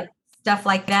ivory, stuff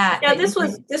like that. Yeah, this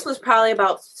was probably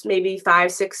about maybe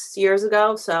 5-6 years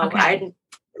ago. So okay.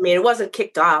 It wasn't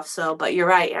kicked off. So, but you're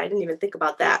right. I didn't even think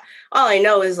about that. All I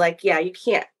know is like, yeah, you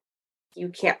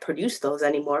can't produce those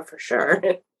anymore for sure.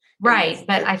 Right.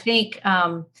 But I think,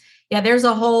 there's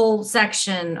a whole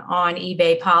section on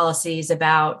eBay policies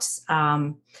about,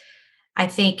 I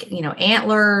think,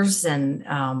 antlers and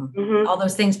all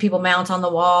those things people mount on the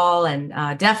wall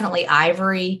and definitely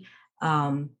ivory,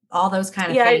 all those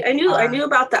kind of things. Yeah, I knew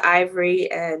about the ivory,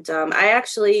 and I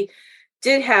actually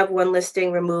did have one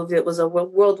listing removed. It was a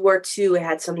World War II. It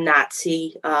had some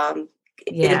Nazi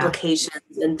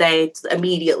implications, and they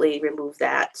immediately removed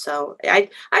that. So I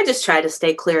just try to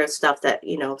stay clear of stuff that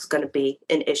is going to be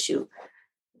an issue.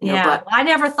 But I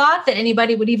never thought that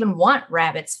anybody would even want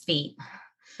rabbit's feet.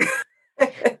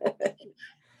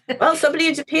 Well, somebody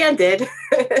in Japan did.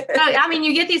 I mean,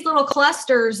 you get these little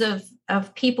clusters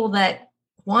of people that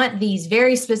want these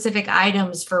very specific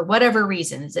items for whatever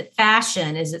reason. Is it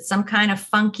fashion? Is it some kind of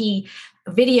funky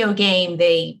video game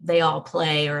they all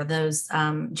play, or those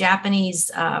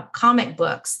Japanese comic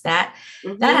books that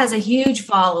has a huge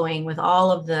following with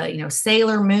all of the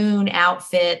Sailor Moon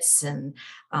outfits and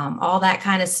all that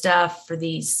kind of stuff for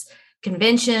these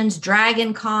conventions,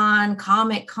 Dragon Con,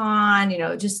 Comic Con,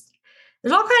 just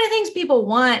there's all kinds of things people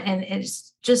want, and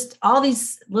it's just all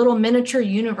these little miniature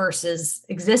universes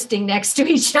existing next to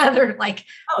each other. Like,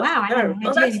 wow! Sure.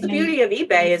 Well, that's the beauty of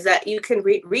eBay is that you can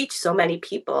reach so many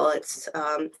people. It's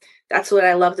that's what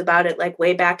I loved about it. Like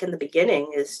way back in the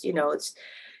beginning, is it's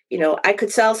I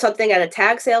could sell something at a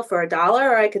tag sale for $1,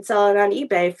 or I could sell it on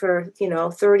eBay for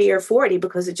 30 or 40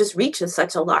 because it just reaches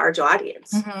such a large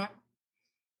audience.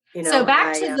 Mm-hmm. So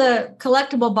back to the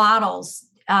collectible bottles,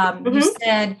 you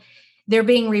said they're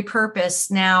being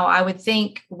repurposed now. I would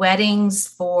think weddings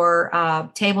for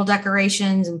table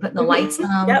decorations and putting the lights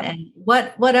on them. And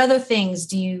what other things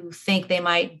do you think they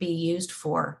might be used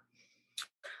for?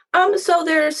 So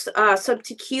there's some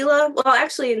tequila. Well,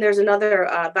 actually, and there's another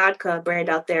vodka brand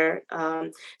out there.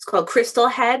 It's called Crystal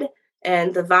Head,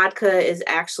 and the vodka is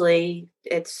actually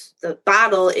the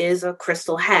bottle is a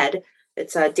Crystal Head.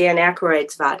 It's Dan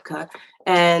Aykroyd's vodka.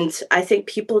 And I think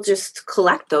people just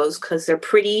collect those because they're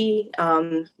pretty.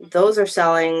 Those are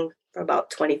selling for about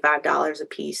 $25 a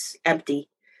piece, empty,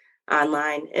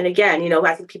 online. And again,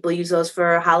 I think people use those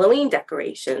for Halloween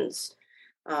decorations.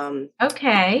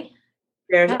 Okay.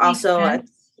 There's also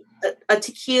a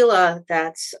tequila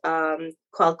that's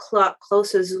called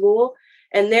Clos Azul.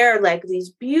 And they're like these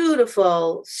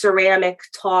beautiful ceramic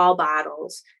tall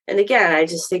bottles. And again, I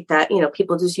just think that,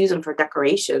 people just use them for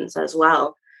decorations as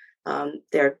well.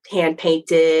 They're hand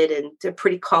painted and they're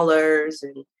pretty colors,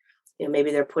 and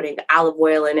maybe they're putting olive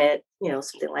oil in it,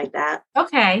 something like that.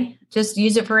 Okay, just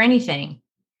use it for anything.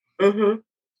 Mm-hmm.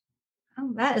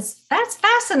 Oh, that's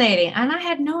fascinating, and I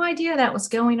had no idea that was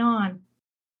going on.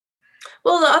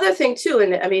 Well, the other thing too,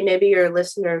 and I mean, maybe your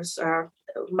listeners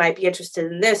might be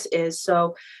interested in this, is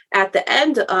so at the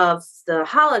end of the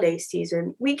holiday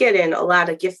season, we get in a lot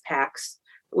of gift packs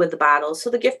with the bottles. So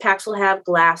the gift packs will have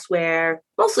glassware,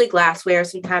 mostly glassware.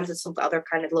 Sometimes it's some other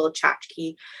kind of little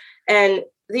tchotchke. And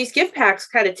these gift packs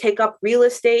kind of take up real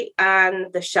estate on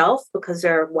the shelf because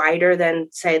they're wider than,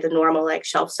 say, the normal like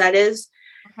shelf set is.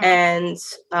 And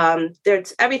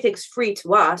there's everything's free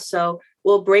to us. So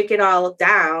we'll break it all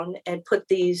down and put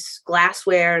these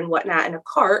glassware and whatnot in a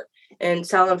cart and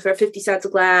sell them for 50 cents a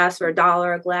glass or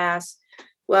 $1 a glass.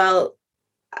 Well,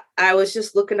 I was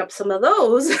just looking up some of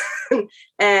those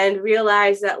and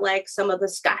realized that like some of the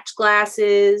Scotch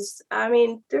glasses, I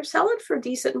mean, they're selling for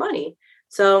decent money.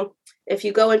 So if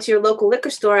you go into your local liquor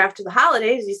store after the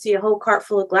holidays, you see a whole cart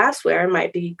full of glassware, it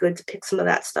might be good to pick some of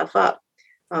that stuff up.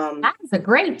 That's a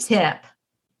great tip.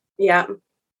 Yeah.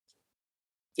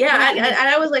 Yeah. And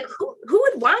I was like, who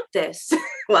would want this?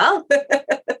 Well,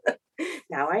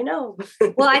 now I know.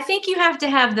 Well, I think you have to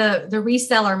have the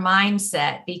reseller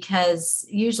mindset, because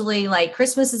usually like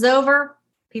Christmas is over,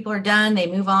 people are done,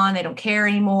 they move on, they don't care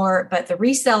anymore. But the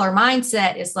reseller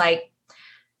mindset is like,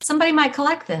 somebody might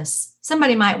collect this.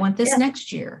 Somebody might want this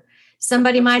next year.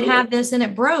 Somebody might have this and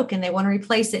it broke and they want to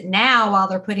replace it now while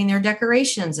they're putting their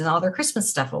decorations and all their Christmas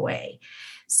stuff away.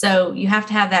 So you have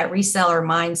to have that reseller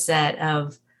mindset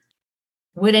of,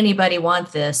 would anybody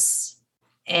want this?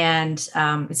 And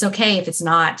it's okay if it's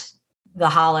not the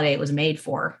holiday it was made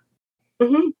for.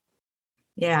 Mm-hmm.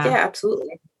 Yeah. Yeah,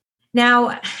 absolutely.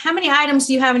 Now, how many items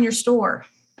do you have in your store?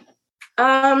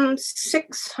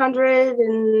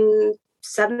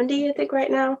 670, I think, right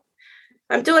now.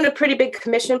 I'm doing a pretty big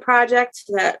commission project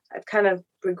that I'm kind of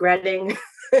regretting.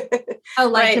 Oh,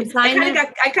 like consignment?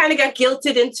 I kind of got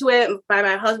guilted into it by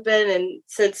my husband. And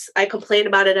since I complain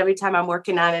about it every time I'm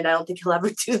working on it, I don't think he'll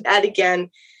ever do that again.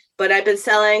 But I've been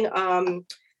selling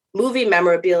movie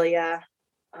memorabilia.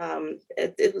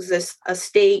 It was this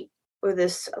estate where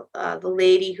the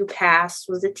lady who passed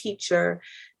was a teacher,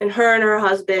 and her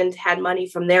husband had money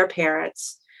from their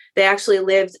parents. They actually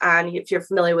lived on, if you're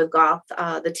familiar with golf,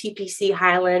 the TPC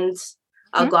Highlands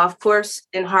golf course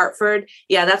in Hartford.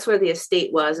 Yeah, that's where the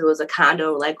estate was. It was a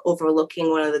condo like overlooking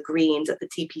one of the greens at the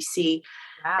TPC.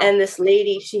 Wow. And this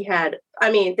lady,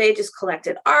 they just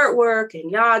collected artwork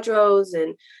and Yadros.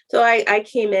 And so I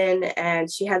came in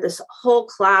and she had this whole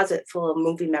closet full of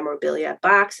movie memorabilia,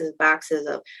 boxes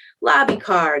of lobby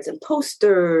cards and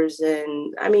posters.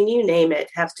 And I mean, you name it,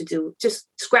 have to do just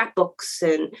scrapbooks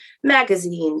and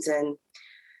magazines. And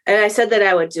I said that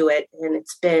I would do it. And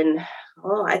it's been,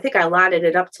 I think I lotted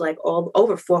it up to like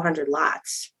over 400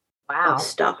 lots of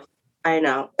stuff. I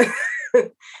know.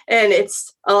 And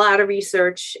it's a lot of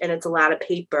research and it's a lot of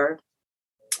paper,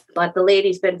 but the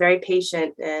lady's been very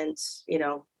patient, and,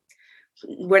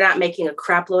 we're not making a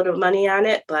crap load of money on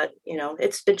it, but,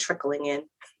 it's been trickling in.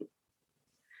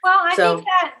 Well, I think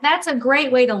that's a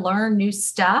great way to learn new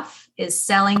stuff, is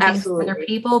selling things to other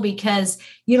people, because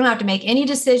you don't have to make any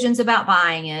decisions about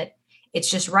buying it. It's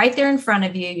just right there in front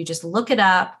of you. You just look it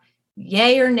up,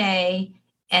 yay or nay,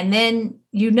 and then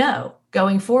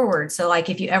going forward. So like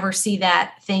if you ever see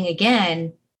that thing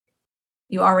again,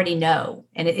 you already know.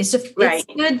 And it's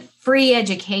good free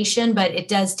education, but it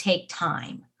does take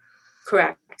time.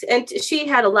 Correct. And she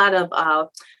had a lot of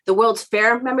the World's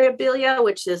Fair memorabilia,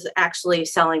 which is actually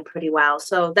selling pretty well.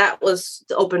 So that was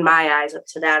to open my eyes up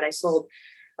to that. I sold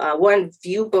one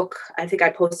view book. I think I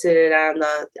posted it on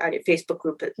your Facebook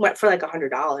group. It went for like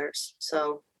 $100.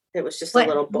 So it was just a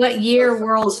little book. What year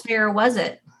World's Fair was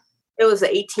it? It was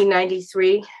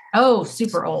 1893. Oh,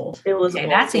 super old. It was old.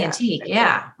 That's antique.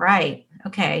 Yeah, right.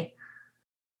 Okay.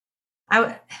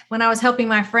 When I was helping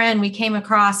my friend, we came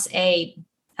across a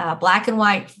black and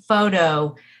white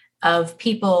photo of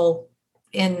people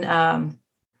in,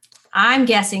 I'm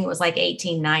guessing it was like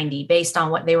 1890, based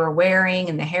on what they were wearing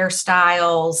and the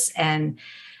hairstyles. And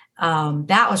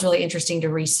that was really interesting to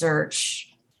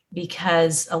research,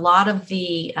 because a lot of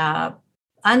the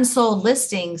unsold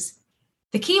listings,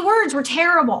 the keywords were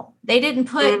terrible. They didn't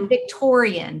put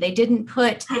Victorian. They didn't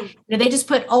put, they just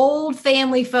put old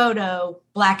family photo,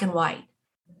 black and white.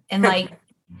 And like,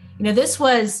 this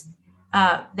was,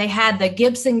 they had the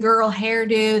Gibson girl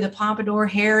hairdo, the pompadour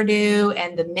hairdo,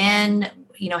 and the men,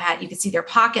 you could see their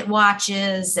pocket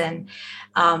watches. And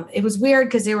it was weird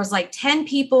because there was like 10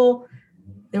 people.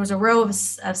 There was a row of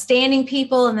standing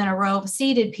people and then a row of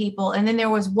seated people. And then there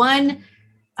was one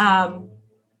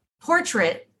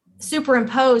portrait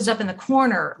superimposed up in the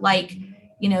corner, like,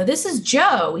 this is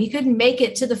Joe. He couldn't make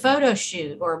it to the photo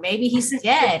shoot, or maybe he's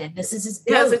dead and this is his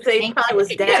ghost. He probably was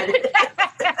dead.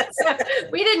 So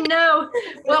we didn't know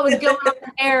what was going on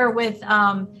there with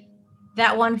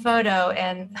that one photo.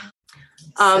 And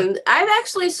I've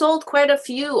actually sold quite a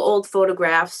few old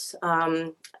photographs.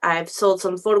 I've sold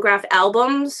some photograph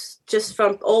albums, just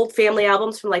from old family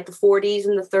albums from like the 40s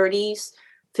and the 30s,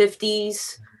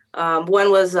 50s.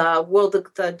 One was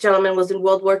the gentleman was in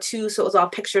World War II, so it was all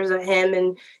pictures of him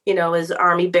and, his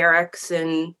army barracks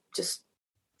and just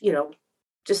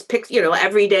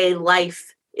everyday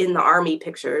life in the army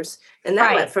pictures. And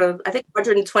that went for, I think,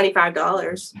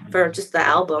 $125 for just the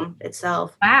album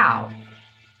itself. Wow.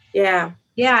 Yeah.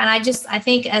 Yeah. And I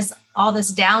think as all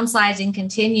this downsizing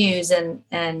continues and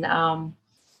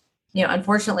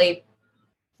unfortunately,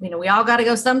 we all got to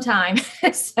go sometime.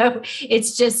 So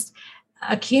it's just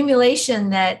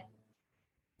accumulation that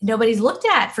nobody's looked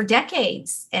at for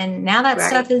decades. And now that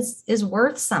stuff is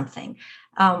worth something.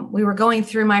 We were going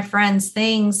through my friend's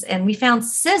things and we found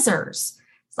scissors,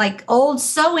 like old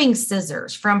sewing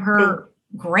scissors from her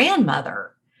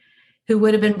grandmother, who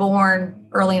would have been born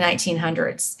early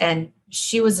 1900s. And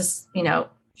she was, I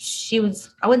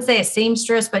wouldn't say a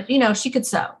seamstress, but, she could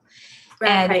sew.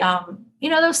 Right. And,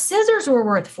 those scissors were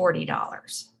worth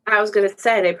 $40. I was going to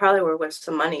say they probably were worth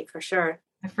some money for sure.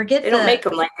 I forget. They don't make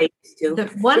them like they used to.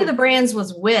 One of the brands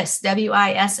was Wiss,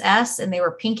 WISS, and they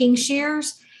were pinking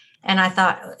shears. And I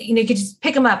thought, you could just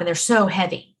pick them up and they're so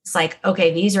heavy. It's like,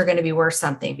 okay, these are going to be worth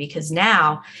something because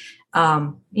now,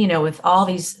 with all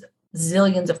these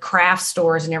zillions of craft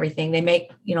stores and everything, they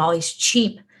make, all these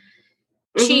cheap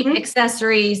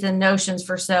accessories and notions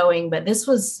for sewing, but this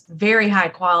was very high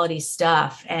quality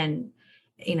stuff. And,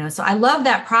 so I love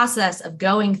that process of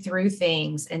going through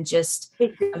things and just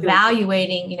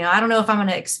evaluating, I don't know if I'm going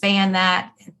to expand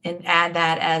that and add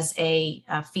that as a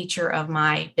feature of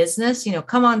my business,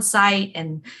 come on site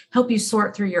and help you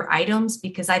sort through your items,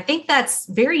 because I think that's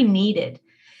very needed,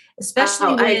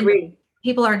 especially when I agree.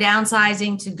 People are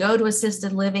downsizing to go to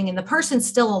assisted living and the person's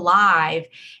still alive.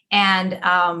 And,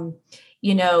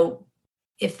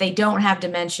 if they don't have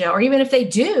dementia, or even if they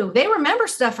do, they remember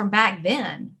stuff from back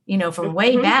then, from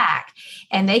way back,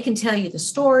 and they can tell you the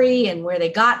story and where they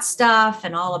got stuff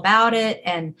and all about it.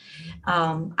 And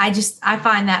I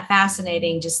find that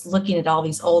fascinating, just looking at all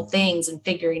these old things and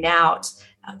figuring out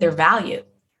their value.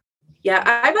 Yeah,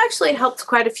 I've actually helped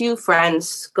quite a few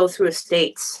friends go through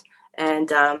estates,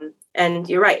 and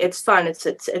you're right, it's fun. It's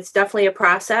definitely a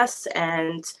process.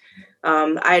 And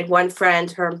I had one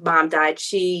friend, her mom died.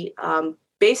 She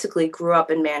basically grew up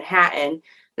in Manhattan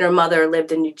and her mother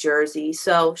lived in New Jersey.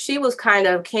 So she was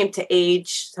came to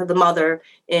age, the mother,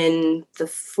 in the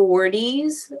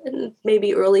 40s and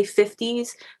maybe early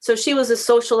 50s. So she was a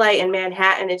socialite in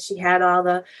Manhattan and she had all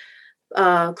the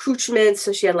accoutrements.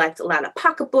 So she had like a lot of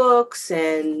pocketbooks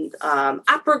and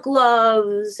opera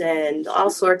gloves and all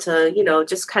sorts of,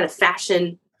 just kind of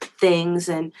fashion things.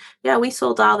 And yeah, we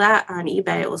sold all that on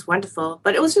eBay. It was wonderful,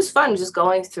 but it was just fun just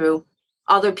going through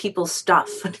other people's stuff.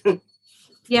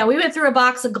 Yeah, we went through a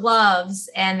box of gloves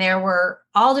and there were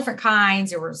all different kinds.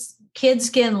 There was kid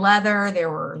skin leather, there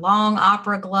were long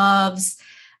opera gloves,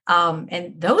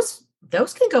 and those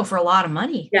can go for a lot of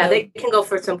money. Yeah, they can go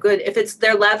for some good. If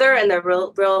they're leather and they're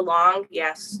real long,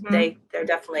 yes, they're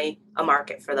definitely a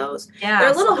market for those. Yeah,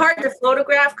 they're a little hard to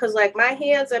photograph because, like, my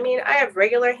hands, I have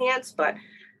regular hands, but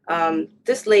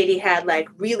this lady had like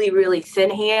really, really thin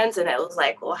hands, and it was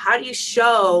like, well, how do you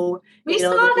show? We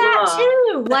saw that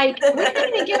too. Like, we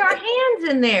didn't even get our hands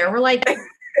in there. We're like,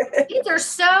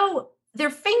 their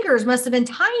fingers must have been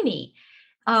tiny.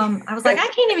 I was like, I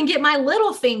can't even get my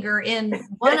little finger in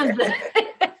one of the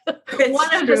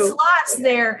the slots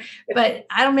there. But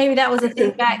maybe that was a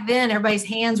thing back then. Everybody's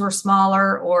hands were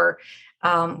smaller, or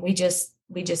we just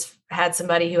had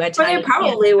somebody who had tiny hands. But they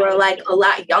probably were like a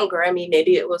lot younger.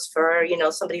 Maybe it was for,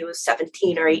 somebody who was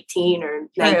 17 or 18 or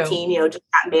 19, just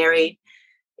got married,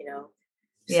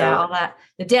 Yeah, all that,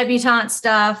 the debutante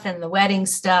stuff and the wedding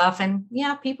stuff. And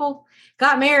yeah, people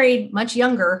got married much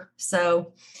younger.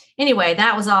 So anyway,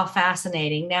 that was all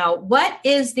fascinating. Now, what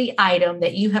is the item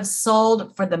that you have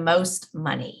sold for the most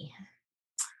money?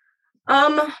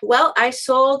 Well, I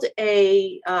sold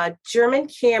a German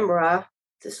camera.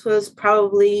 This was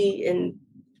probably in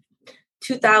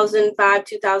 2005,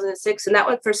 2006, and that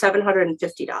went for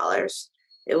 $750.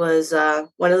 It was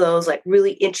one of those like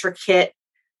really intricate.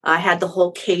 I had the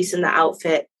whole case and the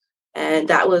outfit, and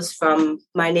that was from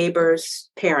my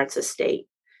neighbor's parents' estate.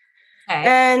 Okay.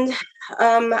 And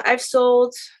I've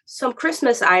sold some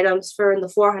Christmas items for in the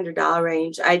 $400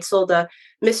 range. I'd sold a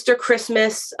Mr.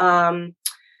 Christmas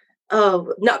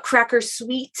Nutcracker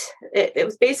suite. It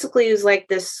was like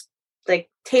this like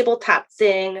tabletop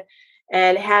thing,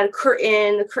 and it had a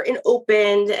curtain. The curtain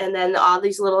opened, and then all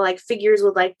these little like figures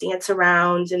would like dance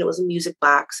around, and it was a music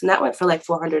box, and that went for like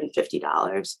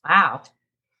 $450. Wow.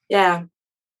 Yeah.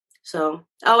 So,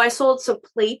 I sold some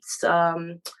plates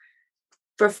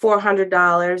for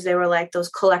 $400. They were like those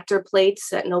collector plates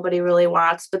that nobody really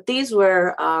wants, but these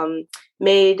were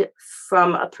made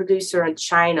from a producer in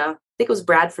China. I think it was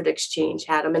Bradford Exchange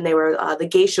had them, and they were the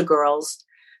geisha girls.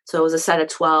 So it was a set of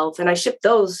 12, and I shipped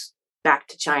those back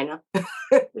to China,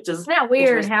 which is Isn't that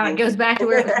weird how it goes back to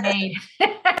where it was made?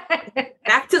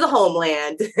 Back to the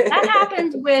homeland. That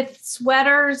happens with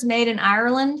sweaters made in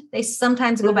Ireland. They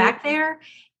sometimes go back there,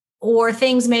 or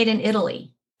things made in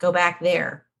Italy go back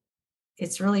there.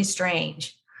 It's really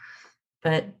strange.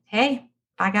 But hey,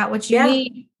 if I got what you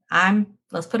need,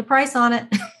 let's put a price on it.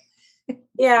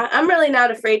 Yeah, I'm really not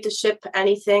afraid to ship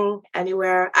anything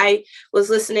anywhere. I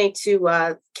was listening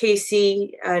to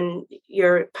Casey and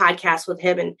your podcast with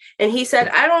him, and he said,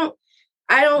 I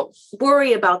don't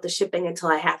worry about the shipping until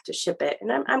I have to ship it.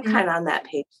 And I'm kind of on that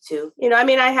page too. I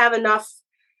mean, I have enough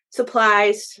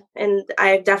supplies, and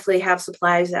I definitely have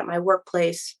supplies at my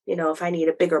workplace, if I need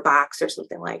a bigger box or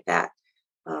something like that.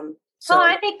 So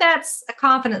I think that's a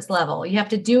confidence level. You have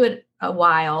to do it a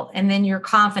while, and then you're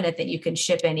confident that you can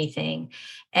ship anything.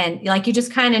 And like, you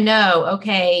just kind of know,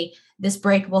 okay, this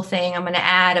breakable thing, I'm going to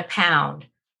add a pound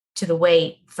to the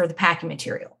weight for the packing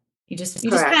material. You just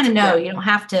kind of know. You don't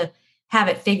have to have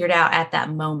it figured out at that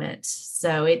moment.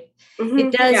 So it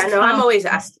does. Yeah, no, I'm always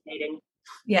estimating.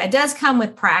 Yeah, it does come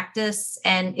with practice.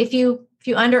 And if you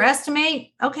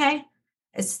underestimate, okay,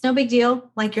 it's no big deal.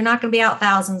 Like, you're not going to be out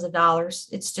thousands of dollars.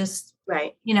 It's just,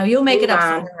 right. You'll make it up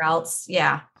somewhere else.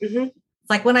 Yeah. Mm-hmm. It's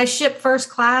like when I ship first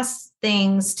class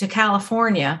things to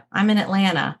California, I'm in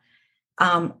Atlanta.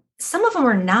 Some of them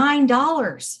are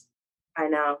 $9. I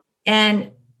know.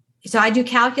 And so I do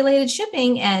calculated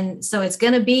shipping. And so it's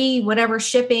going to be whatever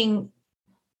shipping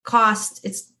cost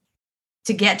it's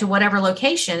to get to whatever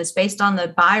location. It's based on the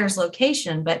buyer's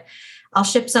location, but I'll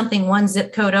ship something one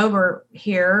zip code over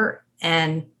here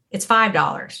and it's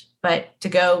 $5. But to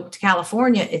go to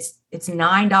California, it's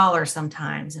 $9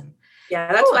 sometimes. And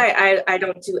yeah, that's why I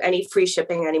don't do any free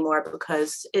shipping anymore,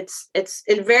 because it's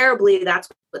invariably that's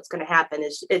what's going to happen.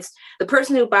 Is it's the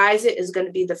person who buys it is going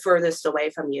to be the furthest away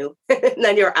from you, and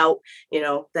then you're out,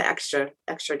 the extra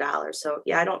 $1. So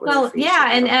yeah, I don't really. Well, yeah,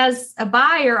 and as a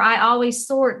buyer, I always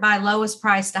sort by lowest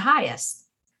price to highest,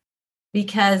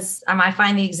 because I might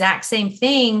find the exact same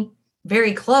thing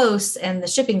very close, and the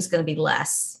shipping's going to be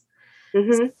less.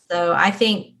 Mm-hmm. So I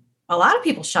think a lot of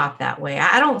people shop that way.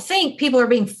 I don't think people are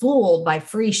being fooled by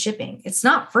free shipping. It's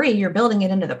not free. You're building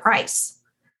it into the price.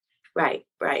 Right.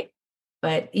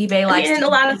 But eBay likes and a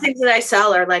lot of things that I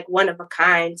sell are like one of a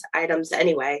kind items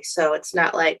anyway. So it's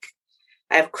not like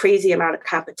I have crazy amount of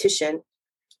competition.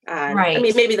 Right. I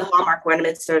mean, maybe the Hallmark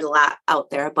ornaments, there's a lot out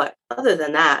there, but other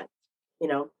than that,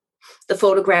 the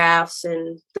photographs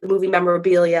and the movie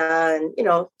memorabilia and,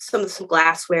 some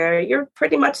glassware, you're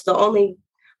pretty much the only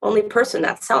person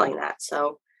that's selling that.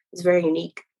 So it's very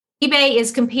unique. eBay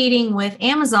is competing with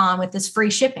Amazon with this free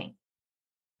shipping.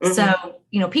 Mm-hmm.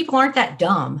 So, people aren't that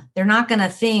dumb. They're not going to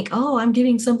think, oh, I'm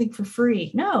getting something for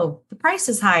free. No, the price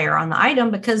is higher on the item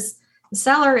because the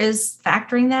seller is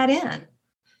factoring that in.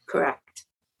 Correct.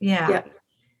 Yeah.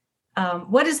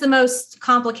 What is the most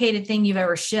complicated thing you've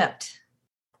ever shipped?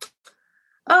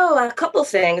 Oh, a couple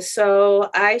things. So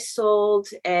I sold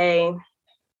I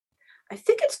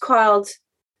think it's called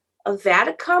a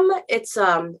Vaticum.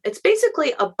 It's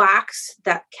basically a box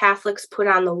that Catholics put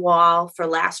on the wall for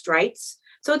last rites.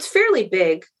 So it's fairly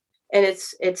big, and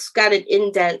it's got an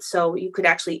indent so you could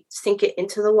actually sink it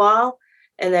into the wall,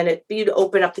 and then you'd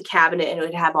open up the cabinet and it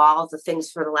would have all the things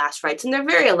for the last rites. And they're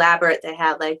very elaborate. They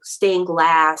had like stained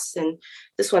glass, and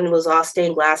this one was all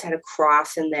stained glass, had a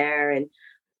cross in there, and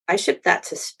I shipped that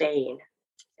to Spain,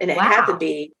 and it had to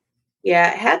be,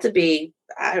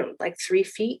 I don't know, like 3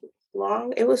 feet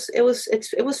long. It was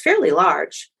fairly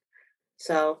large.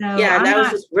 So and I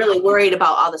was just really worried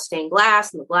about all the stained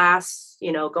glass and the glass,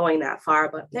 going that far,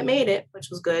 but it made it, which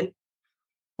was good.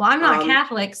 Well, I'm not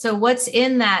Catholic. So what's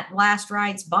in that last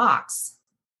rites box?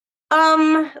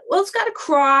 Well, it's got a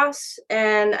cross,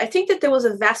 and I think that there was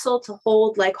a vessel to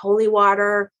hold like holy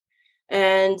water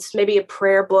and maybe a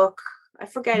prayer book. I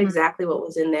forget exactly what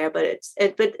was in there, but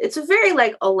it's a very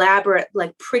like elaborate,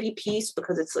 like pretty piece,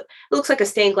 because it looks like a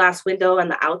stained glass window on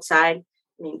the outside.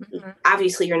 I mean,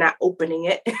 obviously you're not opening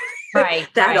it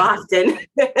that often.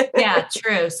 Yeah,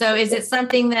 true. So is it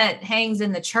something that hangs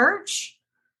in the church?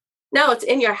 No, it's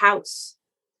in your house.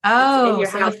 Oh,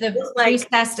 so if the priest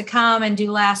has to come and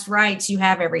do last rites, you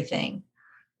have everything.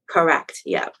 Correct.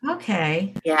 Yeah.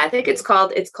 Okay. Yeah. I think it's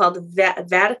called Vaticum,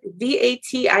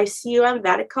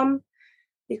 Vaticum.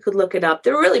 You could look it up.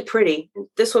 They're really pretty.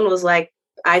 This one was like,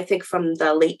 I think from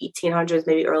the late 1800s,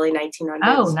 maybe early 1900s.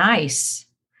 Oh, nice.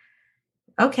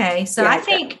 Okay. So Yeah. I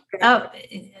think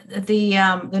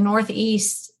the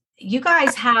Northeast, you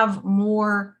guys have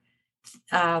more,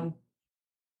 um,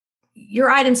 your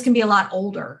items can be a lot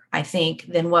older, I think,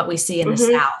 than what we see in the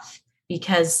Mm-hmm. South,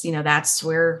 because, that's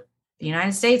where the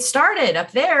United States started,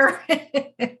 up there.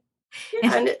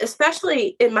 Yeah, and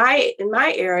especially in my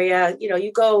area,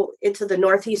 you go into the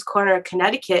northeast corner of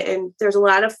Connecticut, and there's a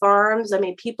lot of farms. I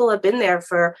mean, people have been there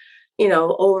for,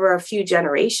 over a few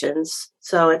generations.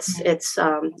 So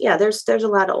yeah, there's a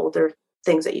lot of older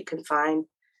things that you can find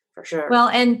for sure. Well,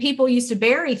 and people used to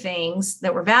bury things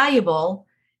that were valuable,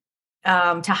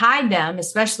 to hide them,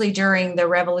 especially during the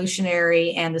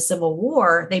Revolutionary and the Civil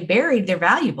War. They buried their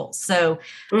valuables. So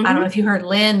I don't know Mm-hmm. if you heard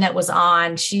Lynn that was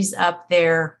on. She's up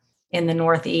there in the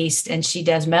Northeast, and she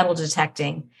does metal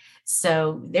detecting.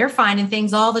 So they're finding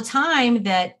things all the time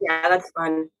that Yeah, that's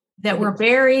fun. were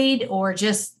buried, or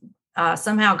just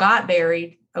somehow got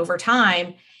buried over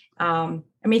time. I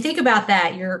mean, think about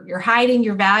that. You're hiding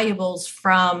your valuables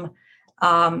from,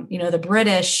 the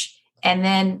British, and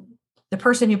then the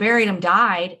person who buried them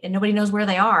died, and nobody knows where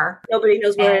they are. Nobody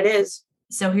knows where it is.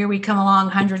 So here we come along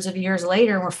hundreds of years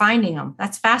later, and we're finding them.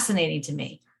 That's fascinating to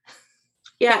me.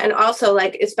 Yeah, and also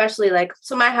especially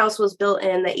so my house was built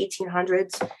in the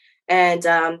 1800s,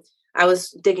 and I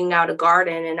was digging out a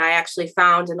garden, and I actually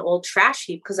found an old trash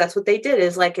heap, because that's what they did,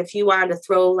 is if you wanted to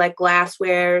throw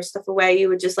glassware stuff away, you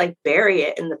would just bury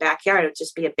it in the backyard. It would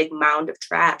just be a big mound of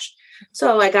trash.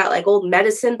 So I got old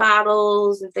medicine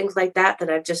bottles and things like that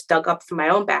I've just dug up from my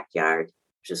own backyard.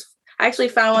 I actually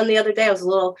found one the other day. It was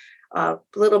a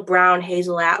little brown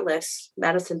hazel atlas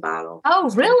medicine bottle. Oh,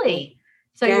 really?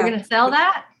 So Yeah. you're going to sell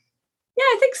that? Yeah,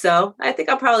 I think so. I think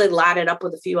I'll probably lot it up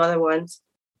with a few other ones.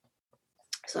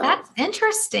 So That's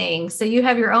interesting. So you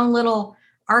have your own little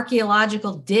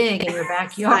archaeological dig in your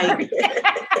backyard.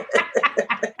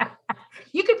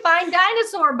 You could find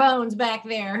dinosaur bones back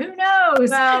there. Who knows?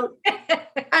 Well,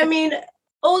 I mean,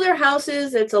 older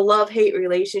houses, it's a love-hate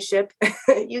relationship.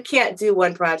 You can't do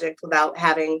one project without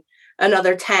having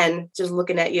another 10 just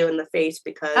looking at you in the face,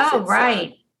 because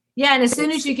right. Yeah. And as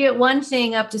soon as you get one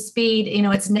thing up to speed,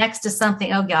 it's next to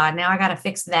something. Oh God, now I got to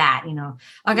fix that.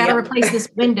 I got to replace this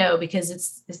window because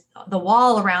it's the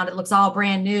wall around it looks all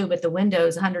brand new, but the window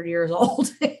is 100 years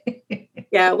old.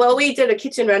 Yeah. Well, we did a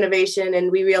kitchen renovation,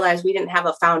 and we realized we didn't have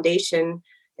a foundation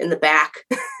in the back,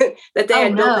 that they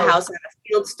had built the house on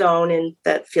a fieldstone, and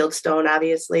that fieldstone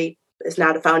obviously is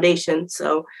not a foundation.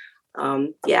 So,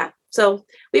 yeah. So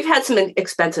we've had some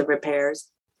expensive repairs.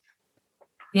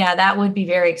 Yeah, that would be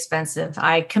very expensive.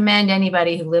 I commend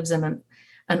anybody who lives in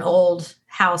an old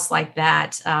house like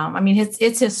that. I mean,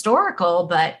 it's historical,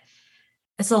 but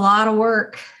it's a lot of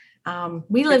work.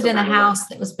 We lived in a house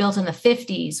that was built in the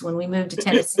 50s when we moved to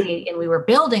Tennessee, and we were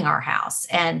building our house,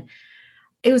 and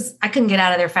I couldn't get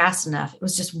out of there fast enough. It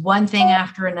was just one thing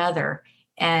after another.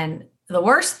 And the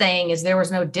worst thing is there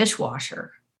was no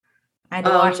dishwasher. I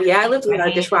lived without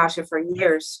a dishwasher for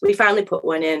years. We finally put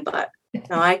one in, but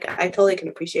no, I totally can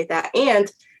appreciate that.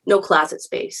 And no closet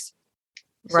space.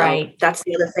 Right. So that's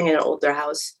the other thing in an older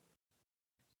house.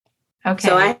 Okay.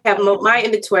 So I have my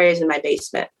inventory is in my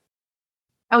basement.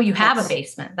 Oh, you have a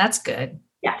basement. That's good.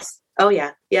 Yes. Oh,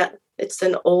 yeah. Yeah. It's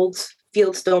an old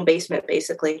fieldstone basement,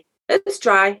 basically. It's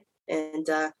dry, and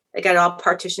I got it all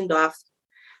partitioned off.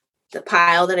 The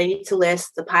pile that I need to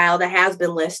list, the pile that has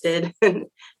been listed, and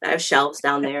I have shelves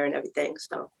down there and everything.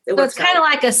 So it's kind of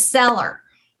like a cellar.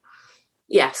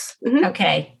 Yes. Mm-hmm.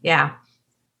 Okay. Yeah.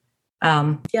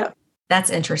 Yeah. That's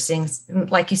interesting.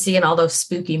 Like you see in all those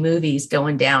spooky movies,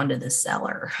 going down to the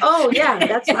cellar. Oh yeah,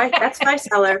 that's my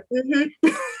cellar. Mm-hmm.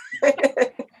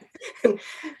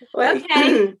 Well,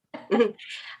 okay.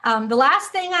 The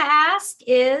last thing I ask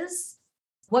is,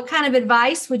 what kind of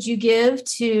advice would you give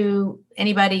to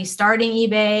anybody starting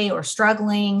eBay or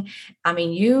struggling? I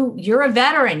mean, you're a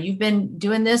veteran. You've been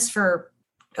doing this for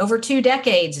over 2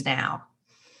 decades now.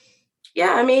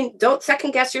 Yeah, I mean, don't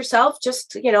second guess yourself.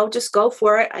 Just go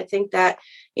for it. I think that,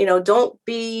 don't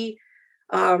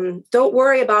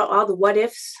worry about all the what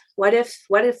ifs. What if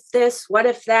this, what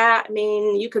if that? I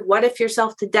mean, you could what if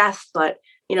yourself to death, but,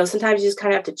 sometimes you just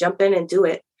kind of have to jump in and do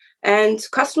it. And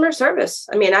customer service.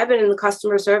 I mean, I've been in the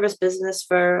customer service business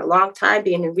for a long time,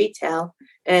 being in retail.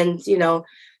 And,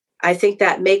 I think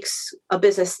that makes a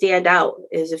business stand out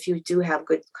is if you do have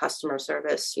good customer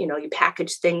service. You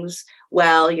package things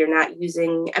well. You're not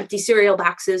using empty cereal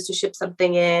boxes to ship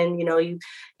something in.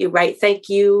 You write thank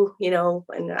you,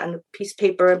 and on a piece of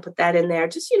paper and put that in there.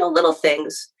 Just, little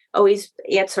things. Always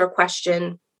answer a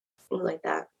question, things like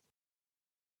that.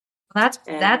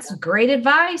 That's great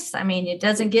advice. I mean, it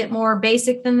doesn't get more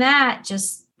basic than that.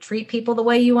 Just treat people the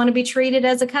way you want to be treated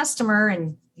as a customer,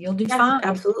 and you'll do fine.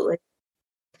 Absolutely.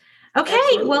 Okay.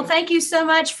 Absolutely. Well, thank you so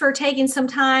much for taking some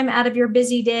time out of your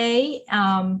busy day.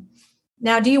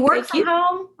 Now, do you work from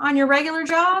home on your regular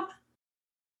job?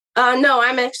 No,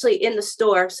 I'm actually in the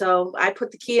store. So I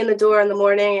put the key in the door in the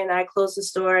morning and I close the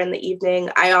store in the evening.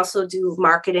 I also do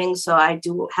marketing. So I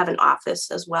do have an office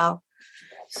as well.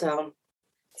 So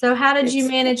how did you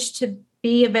manage to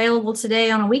be available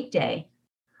today on a weekday?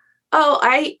 Oh,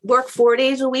 I work 4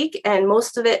 days a week and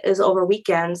most of it is over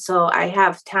weekends. So I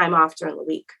have time off during the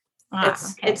week.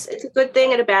 It's a good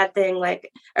thing and a bad thing.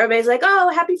 Like everybody's like, oh,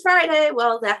 happy Friday.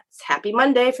 Well, that's happy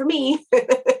Monday for me.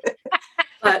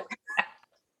 But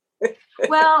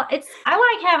well,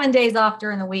 I like having days off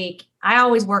during the week. I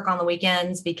always work on the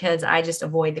weekends because I just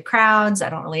avoid the crowds. I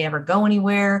don't really ever go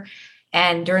anywhere.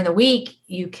 And during the week,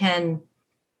 you can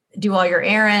do all your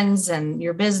errands and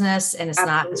your business, and it's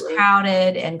not as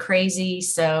crowded and crazy.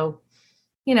 So,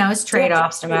 it's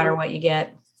trade-offs no matter what you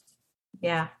get.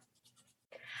 Yeah.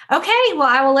 Okay. Well,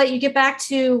 I will let you get back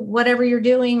to whatever you're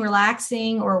doing,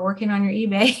 relaxing or working on your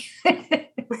eBay.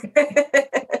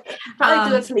 Probably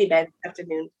doing some eBay this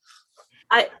afternoon.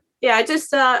 I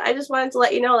just wanted to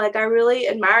let you know, like, I really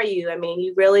admire you. I mean,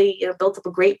 you really built up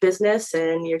a great business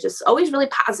and you're just always really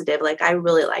positive. Like, I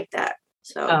really like that.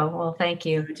 So, oh, well, thank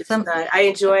you. I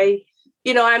enjoy,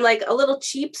 I'm like a little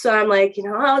cheap. So I'm like,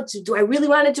 oh, do I really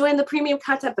want to join the premium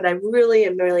content? But I really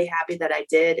am really happy that I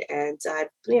did. And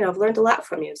I've learned a lot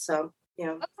from you. So,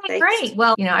 okay, great.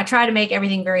 Well, I try to make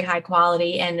everything very high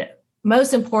quality and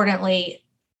most importantly,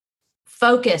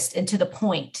 focused and to the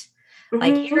point.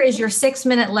 Like, here is your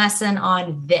 6-minute lesson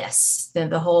on this.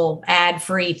 The whole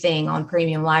ad-free thing on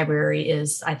Premium Library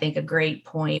is, I think, a great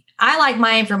point. I like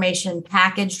my information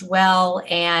packaged well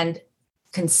and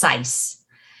concise.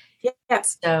 Yeah.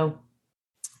 So,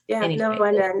 anyway.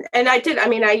 No, and I did. I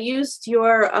mean, I used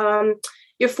your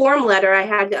form letter. I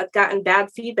had gotten bad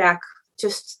feedback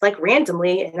just like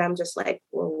randomly, and I'm just like,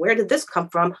 well, where did this come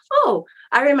from? Oh,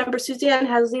 I remember Suzanne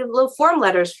has the little form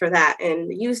letters for that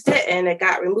and used it, and it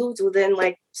got removed within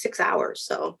like 6 hours.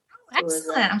 So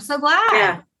excellent. I'm so glad.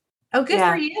 Yeah. Oh, good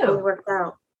for you. It worked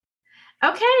out.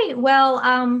 Okay.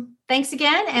 Well, thanks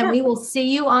again, and we will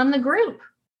see you on the group.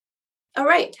 All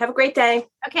right. Have a great day.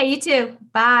 Okay. You too.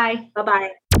 Bye.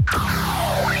 Bye-bye.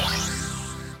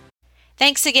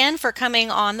 Thanks again for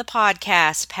coming on the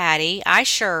podcast, Patti. I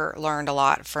sure learned a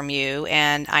lot from you,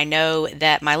 and I know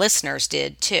that my listeners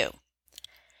did too.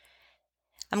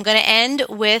 I'm going to end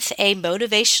with a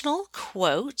motivational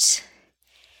quote.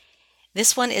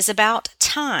 This one is about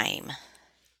time.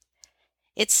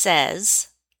 It says,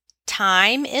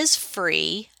 "Time is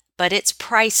free, but it's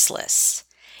priceless.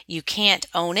 You can't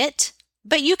own it,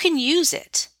 but you can use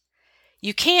it.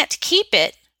 You can't keep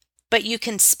it, but you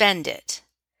can spend it.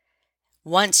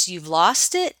 Once you've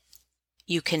lost it,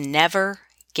 you can never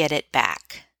get it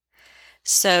back."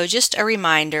 So just a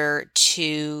reminder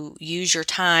to use your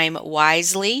time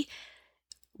wisely,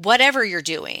 whatever you're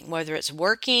doing, whether it's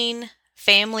working,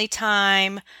 family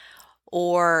time,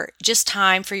 or just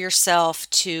time for yourself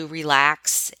to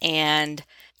relax and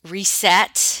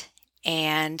reset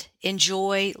and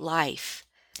enjoy life.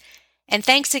 And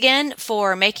thanks again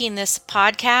for making this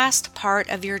podcast part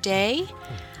of your day.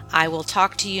 I will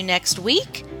talk to you next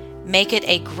week. Make it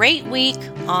a great week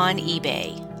on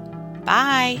eBay.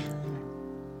 Bye.